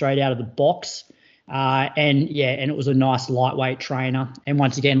 25K straight out of the box, and it was a nice lightweight trainer, and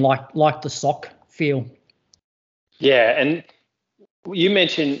once again like the sock feel. Yeah, and you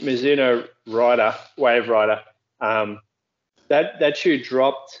mentioned Mizuno Rider, Wave Rider. That shoe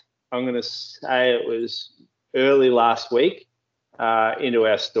dropped, I'm going to say it was early last week into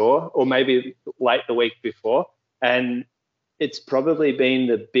our store, or maybe late the week before. And it's probably been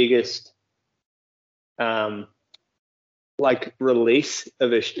the biggest release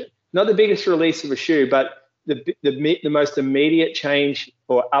of a shoe. Not the biggest release of a shoe, but the most immediate change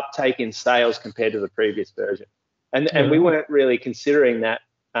or uptake in sales compared to the previous version. And we weren't really considering that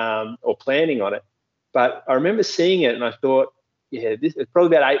or planning on it. But I remember seeing it and I thought, this is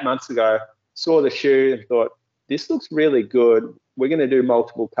probably about 8 months ago, saw the shoe and thought, this looks really good. We're going to do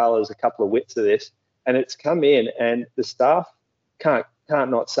multiple colors, a couple of widths of this. And it's come in and the staff can't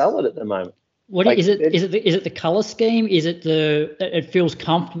not sell it at the moment. Is it the color scheme? Is it it feels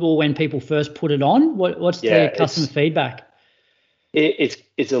comfortable when people first put it on? What's the customer feedback?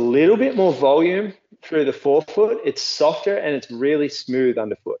 It's a little bit more volume through the forefoot. It's softer and it's really smooth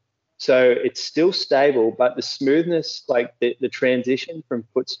underfoot. So it's still stable, but the smoothness, like the transition from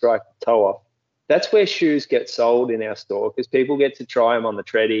foot strike to toe off, that's where shoes get sold in our store because people get to try them on the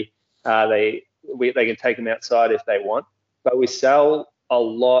treadie. They can take them outside if they want, but we sell a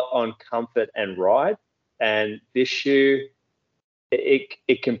lot on comfort and ride. And this shoe,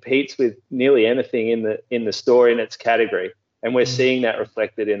 it competes with nearly anything in the store in its category, and we're seeing that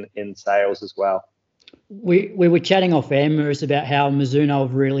reflected in sales as well. We were chatting off air, Maurice, about how Mizuno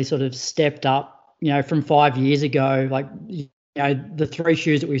have really sort of stepped up, you know, from 5 years ago, like, you know, the three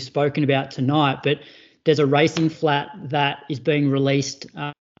shoes that we've spoken about tonight, but there's a racing flat that is being released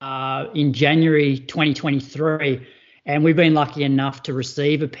in January 2023, And we've been lucky enough to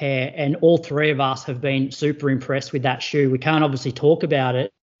receive a pair, and all three of us have been super impressed with that shoe. We can't obviously talk about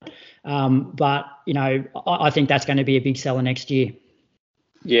it, but, you know, I think that's going to be a big seller next year.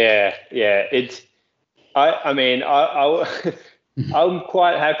 Yeah. I'm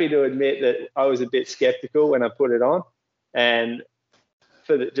quite happy to admit that I was a bit skeptical when I put it on, and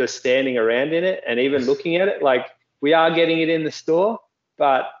just standing around in it and even looking at it, like, we are getting it in the store,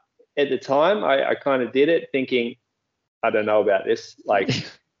 but at the time I kind of did it thinking, I don't know about this. Like,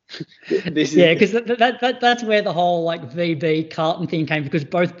 this is... Yeah, because that's where the whole like VB Carlton thing came, because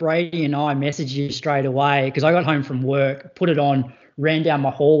both Brady and I messaged you straight away, because I got home from work, put it on, ran down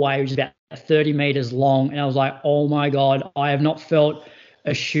my hallway, which is about 30 meters long, and I was like, oh my God, I have not felt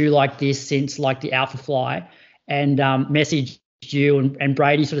a shoe like this since like the Alpha Fly, and messaged you, and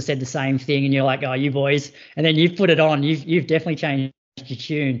Brady sort of said the same thing, and you're like, oh, you boys, and then you've put it on, you've definitely changed your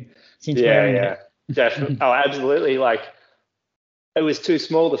tune since wearing it. Definitely. Oh, absolutely. Like, it was too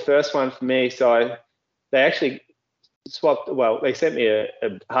small, the first one for me, so they actually swapped. Well, they sent me a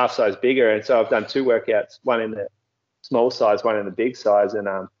half size bigger, and so I've done 2 workouts, one in the small size, one in the big size, and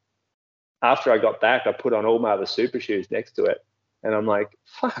after I got back, I put on all my other super shoes next to it, and I'm like,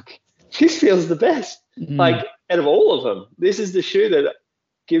 fuck, this feels the best. Like, out of all of them, this is the shoe that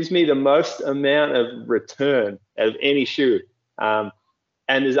gives me the most amount of return out of any shoe. And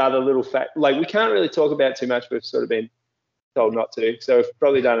there's other little like, we can't really talk about too much. We've sort of been told not to, so we've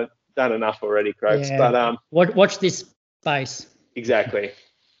probably done enough already, Croaks. Yeah. But watch this space. Exactly.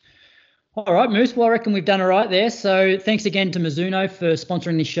 All right, Moose. Well, I reckon we've done all right there. So thanks again to Mizuno for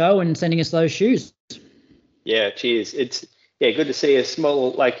sponsoring the show and sending us those shoes. Yeah, cheers. It's good to see a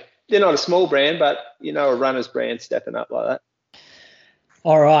small, like, they're not a small brand, but, you know, a runner's brand stepping up like that.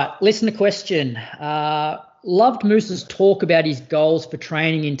 All right, listener question. Loved Moose's talk about his goals for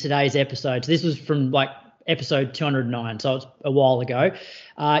training in today's episode. So this was from like episode 209, so it's a while ago.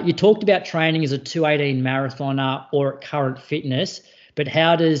 You talked about training as a 218 marathoner or at current fitness, but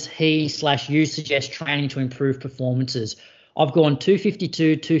how does he/you suggest training to improve performances? I've gone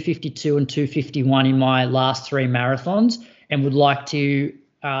 252, 252, and 251 in my last 3 marathons, and would like to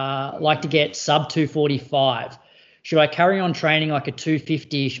get sub 245. Should I carry on training like a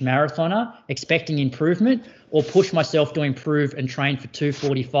 250-ish marathoner, expecting improvement, or push myself to improve and train for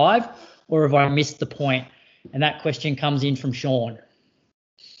 245, or have I missed the point? And that question comes in from Sean.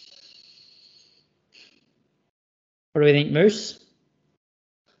 What do we think, Moose?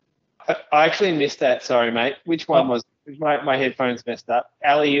 I actually missed that. Sorry, mate. Which one was my headphones messed up?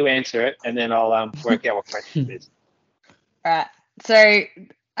 Ali, you answer it, and then I'll work out what question it is. All right. So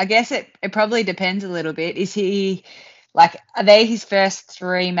I guess it probably depends a little bit. Is he, like, are they his first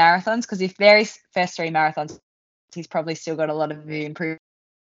 3 marathons? Because if they're his first 3 marathons, he's probably still got a lot of improvement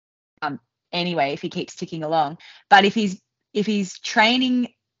anyway if he keeps ticking along. But if he's training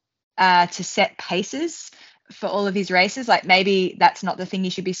to set paces for all of his races, like, maybe that's not the thing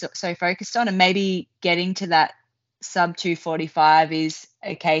you should be so focused on, and maybe getting to that sub 245 is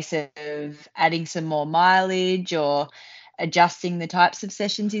a case of adding some more mileage or adjusting the types of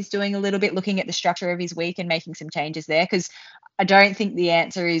sessions he's doing a little bit, looking at the structure of his week and making some changes there. Because I don't think the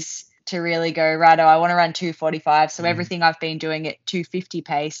answer is to really go, righto, I want to run 245, so everything I've been doing at 250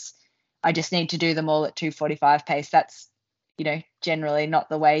 pace, I just need to do them all at 245 pace. That's, you know, generally not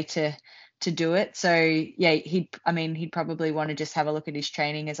the way to do it. So yeah, he'd probably want to just have a look at his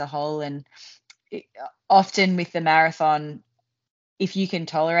training as a whole. And often with the marathon, if you can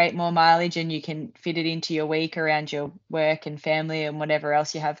tolerate more mileage and you can fit it into your week around your work and family and whatever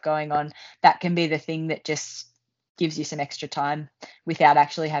else you have going on, that can be the thing that just gives you some extra time without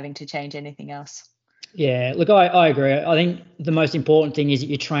actually having to change anything else. Yeah, look, I agree. I think the most important thing is that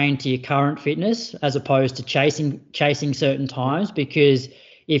you train to your current fitness as opposed to chasing certain times, because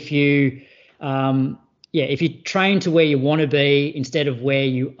if you train to where you want to be instead of where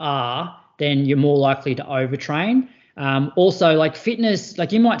you are, then you're more likely to overtrain. Also, like fitness,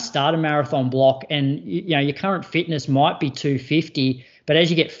 like you might start a marathon block and you know your current fitness might be 250, but as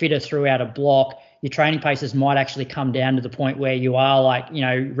you get fitter throughout a block, your training paces might actually come down to the point where you are like, you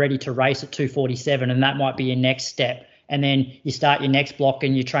know, ready to race at 247, and that might be your next step. And then you start your next block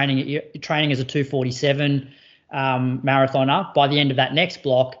and you're training as a 247 marathoner. By the end of that next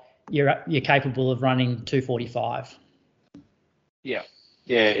block, you're capable of running 245. Yeah,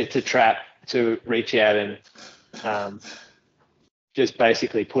 it's a trap to reach out and just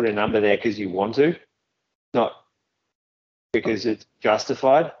basically put a number there because you want to, not because it's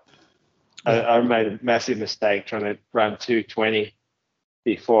justified. I made a massive mistake trying to run 220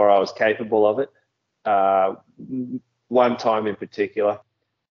 before I was capable of it. One time in particular,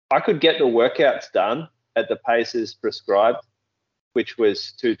 I could get the workouts done at the paces prescribed, which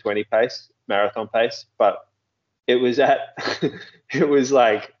was 2:20 pace, marathon pace, but it was it was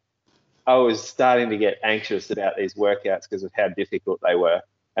like I was starting to get anxious about these workouts because of how difficult they were.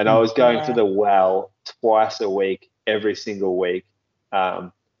 And I was going to the well twice a week, every single week.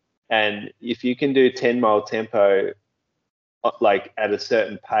 And if you can do 10-mile tempo, like at a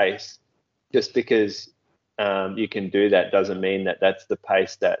certain pace, just because you can do that doesn't mean that that's the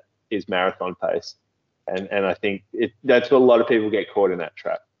pace that is marathon pace. And I think that's what a lot of people get caught in that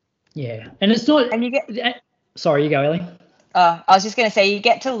trap. Yeah. And it's not. And you get. Sorry, you go, Ellie. I was just going to say, you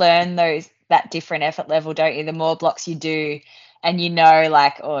get to learn that different effort level, don't you? The more blocks you do, and you know,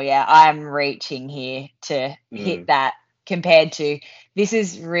 like, oh yeah, I'm reaching here to hit that, compared to this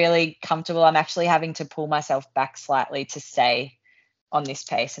is really comfortable. I'm actually having to pull myself back slightly to stay on this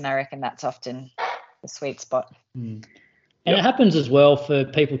pace, and I reckon that's often the sweet spot. And it happens as well for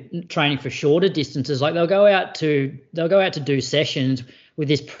people training for shorter distances. Like they'll go out to do sessions with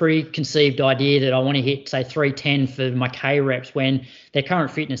this preconceived idea that I want to hit, say, 310 for my K reps, when their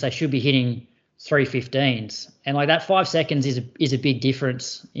current fitness, they should be hitting 315s. And like that 5 seconds is a big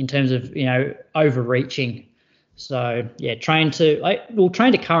difference in terms of, overreaching. So yeah, train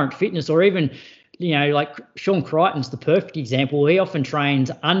to current fitness, or even, like Sean Crichton's the perfect example. He often trains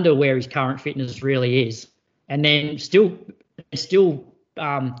under where his current fitness really is, and then still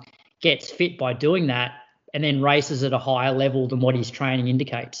gets fit by doing that, and then races at a higher level than what his training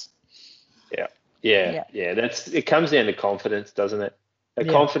indicates. Yeah. It comes down to confidence, doesn't it? A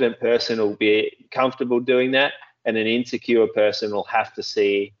confident person will be comfortable doing that, and an insecure person will have to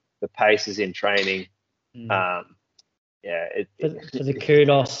see the paces in training. For the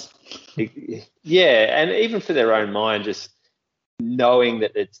kudos. And even for their own mind, just knowing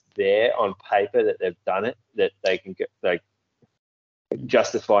that it's there on paper, that they've done it, that they can get, like,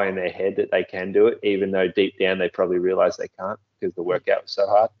 justify in their head that they can do it, even though deep down they probably realize they can't because the workout was so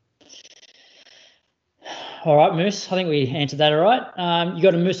hard. All right, Moose, I think we answered that all right. You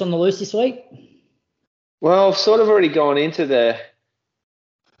got a Moose on the loose this week? Well, I've sort of already gone into the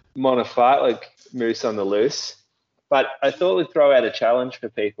monofartlek Moose on the loose, but I thought we'd throw out a challenge for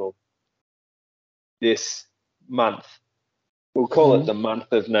people this month. We'll call it the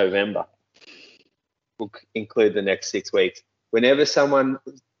month of November. We'll include the next 6 weeks. Whenever someone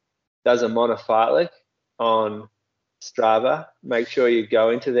does a monofartlek on Strava, make sure you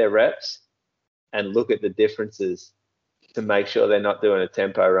go into their reps and look at the differences to make sure they're not doing a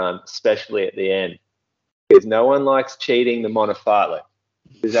tempo run, especially at the end. Because no one likes cheating the monofartlek,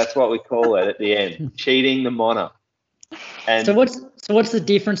 because that's what we call it at the end, cheating the mono. And so what's the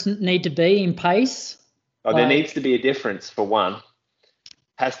difference need to be in pace? There needs to be a difference, for one.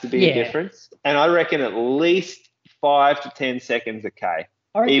 Has to be a difference. And I reckon at least 5 to 10 seconds a K.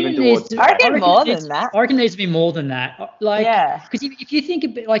 I reckon more than that. I reckon there needs to be more than that. Because if you think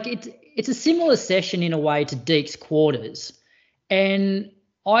about, like, it's a similar session in a way to Deke's quarters, and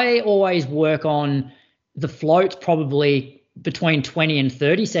I always work on the floats probably between 20 and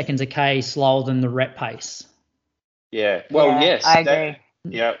 30 seconds a K slower than the rep pace. Yeah. Well, yes. I agree.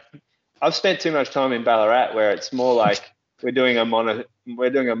 Yeah. I've spent too much time in Ballarat where it's more like we're doing a mono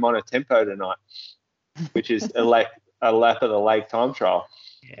tempo tonight, which is a lap of the lake time trial.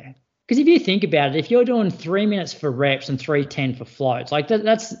 Yeah. Because if you think about it, if you're doing 3 minutes for reps and 3:10 for floats, like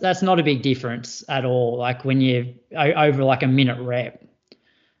that's not a big difference at all. Like when you're over like a minute rep.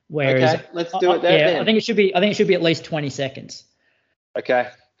 Whereas, okay, let's do it there. I think it should be at least 20 seconds. Okay,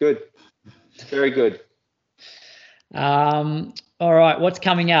 good, very good. All right, what's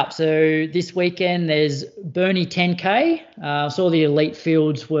coming up? So this weekend there's Burnie 10K. Saw the elite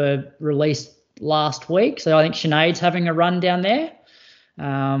fields were released last week, so I think Sinead's having a run down there.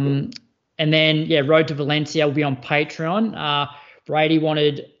 And then, Road to Valencia will be on Patreon. Brady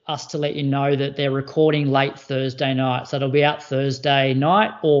wanted us to let you know that they're recording late Thursday night, so it'll be out Thursday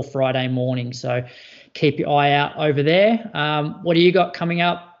night or Friday morning. So keep your eye out over there. What do you got coming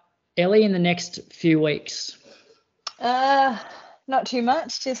up, Ellie, in the next few weeks? Not too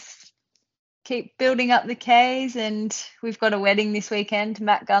much. Just keep building up the Ks, and we've got a wedding this weekend.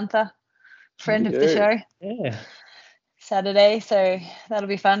 Matt Gunther, friend of the show. Yeah. Saturday, so that'll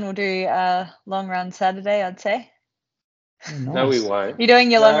be fun. We'll do a long run Saturday, I'd say. Oh, nice. No, we won't. You're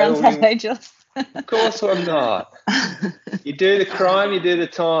doing your long run Saturday, Jules? Of course I'm not. You do the crime, you do the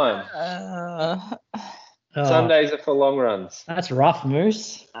time. Sundays are for long runs. That's rough,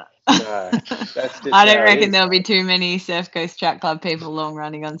 Moose. No, that's just I don't reckon there'll be too many Surf Coast Track Club people long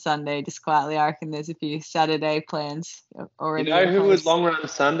running on Sunday. Just quietly, I reckon there's a few Saturday plans already. You know who would long run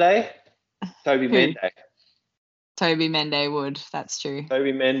Sunday? Toby Menday. Toby Mende would. That's true.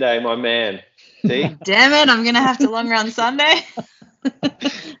 Toby Mende, my man. See? Damn it, I'm going to have to long run Sunday.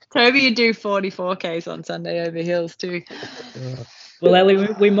 Toby would do 44Ks on Sunday over hills too. Well, Ellie,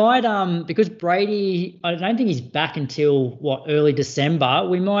 we might, because Brady, I don't think he's back until, early December.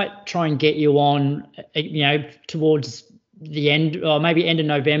 We might try and get you on, towards the end, or maybe end of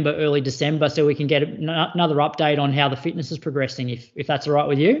November, early December, so we can get another update on how the fitness is progressing, if that's all right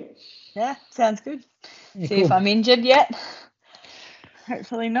with you. Yeah, sounds good. Yeah, See cool. if I'm injured yet.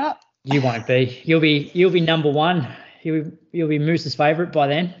 Hopefully not. You won't be. You'll be number one. You'll be Moose's favourite by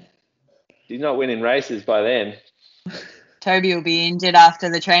then. He's not winning races by then. Toby will be injured after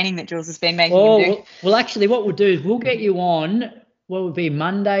the training that Jules has been making him do. Well, actually, what we'll do is we'll get you on, what would be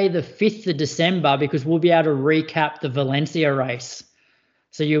Monday the 5th of December, because we'll be able to recap the Valencia race.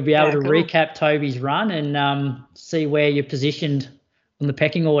 So you'll be able to recap Toby's run and see where you're positioned on the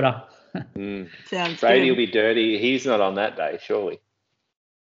pecking order. Sounds Brady good. will be dirty. He's not on that day, surely.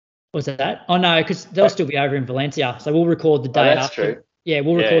 What's that? Oh, no, because they'll still be over in Valencia. So we'll record the day that's after. true. Yeah,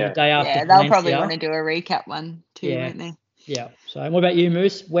 we'll record the day after. Yeah, they'll Valencia. probably want to do a recap one too, Yeah. won't they? Yeah. So what about you,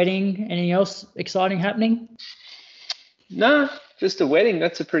 Moose? Wedding? Anything else exciting happening? No, just a wedding.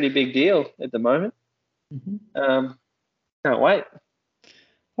 That's a pretty big deal at the moment. Mm-hmm. Can't wait.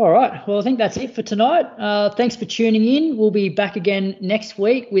 All right. Well, I think that's it for tonight. Thanks for tuning in. We'll be back again next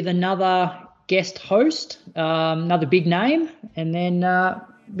week with another guest host, another big name. And then, all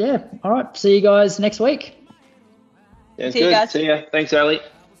right. See you guys next week. Sounds See you good. guys. See ya. Thanks, Ali.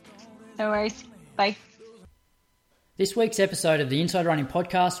 No worries. Bye. This week's episode of the Inside Running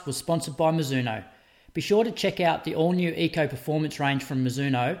Podcast was sponsored by Mizuno. Be sure to check out the all-new Eco Performance range from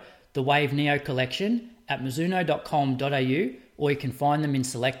Mizuno, the Wave Neo collection, at mizuno.com.au, or you can find them in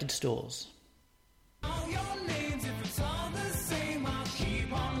selected stores. Oh,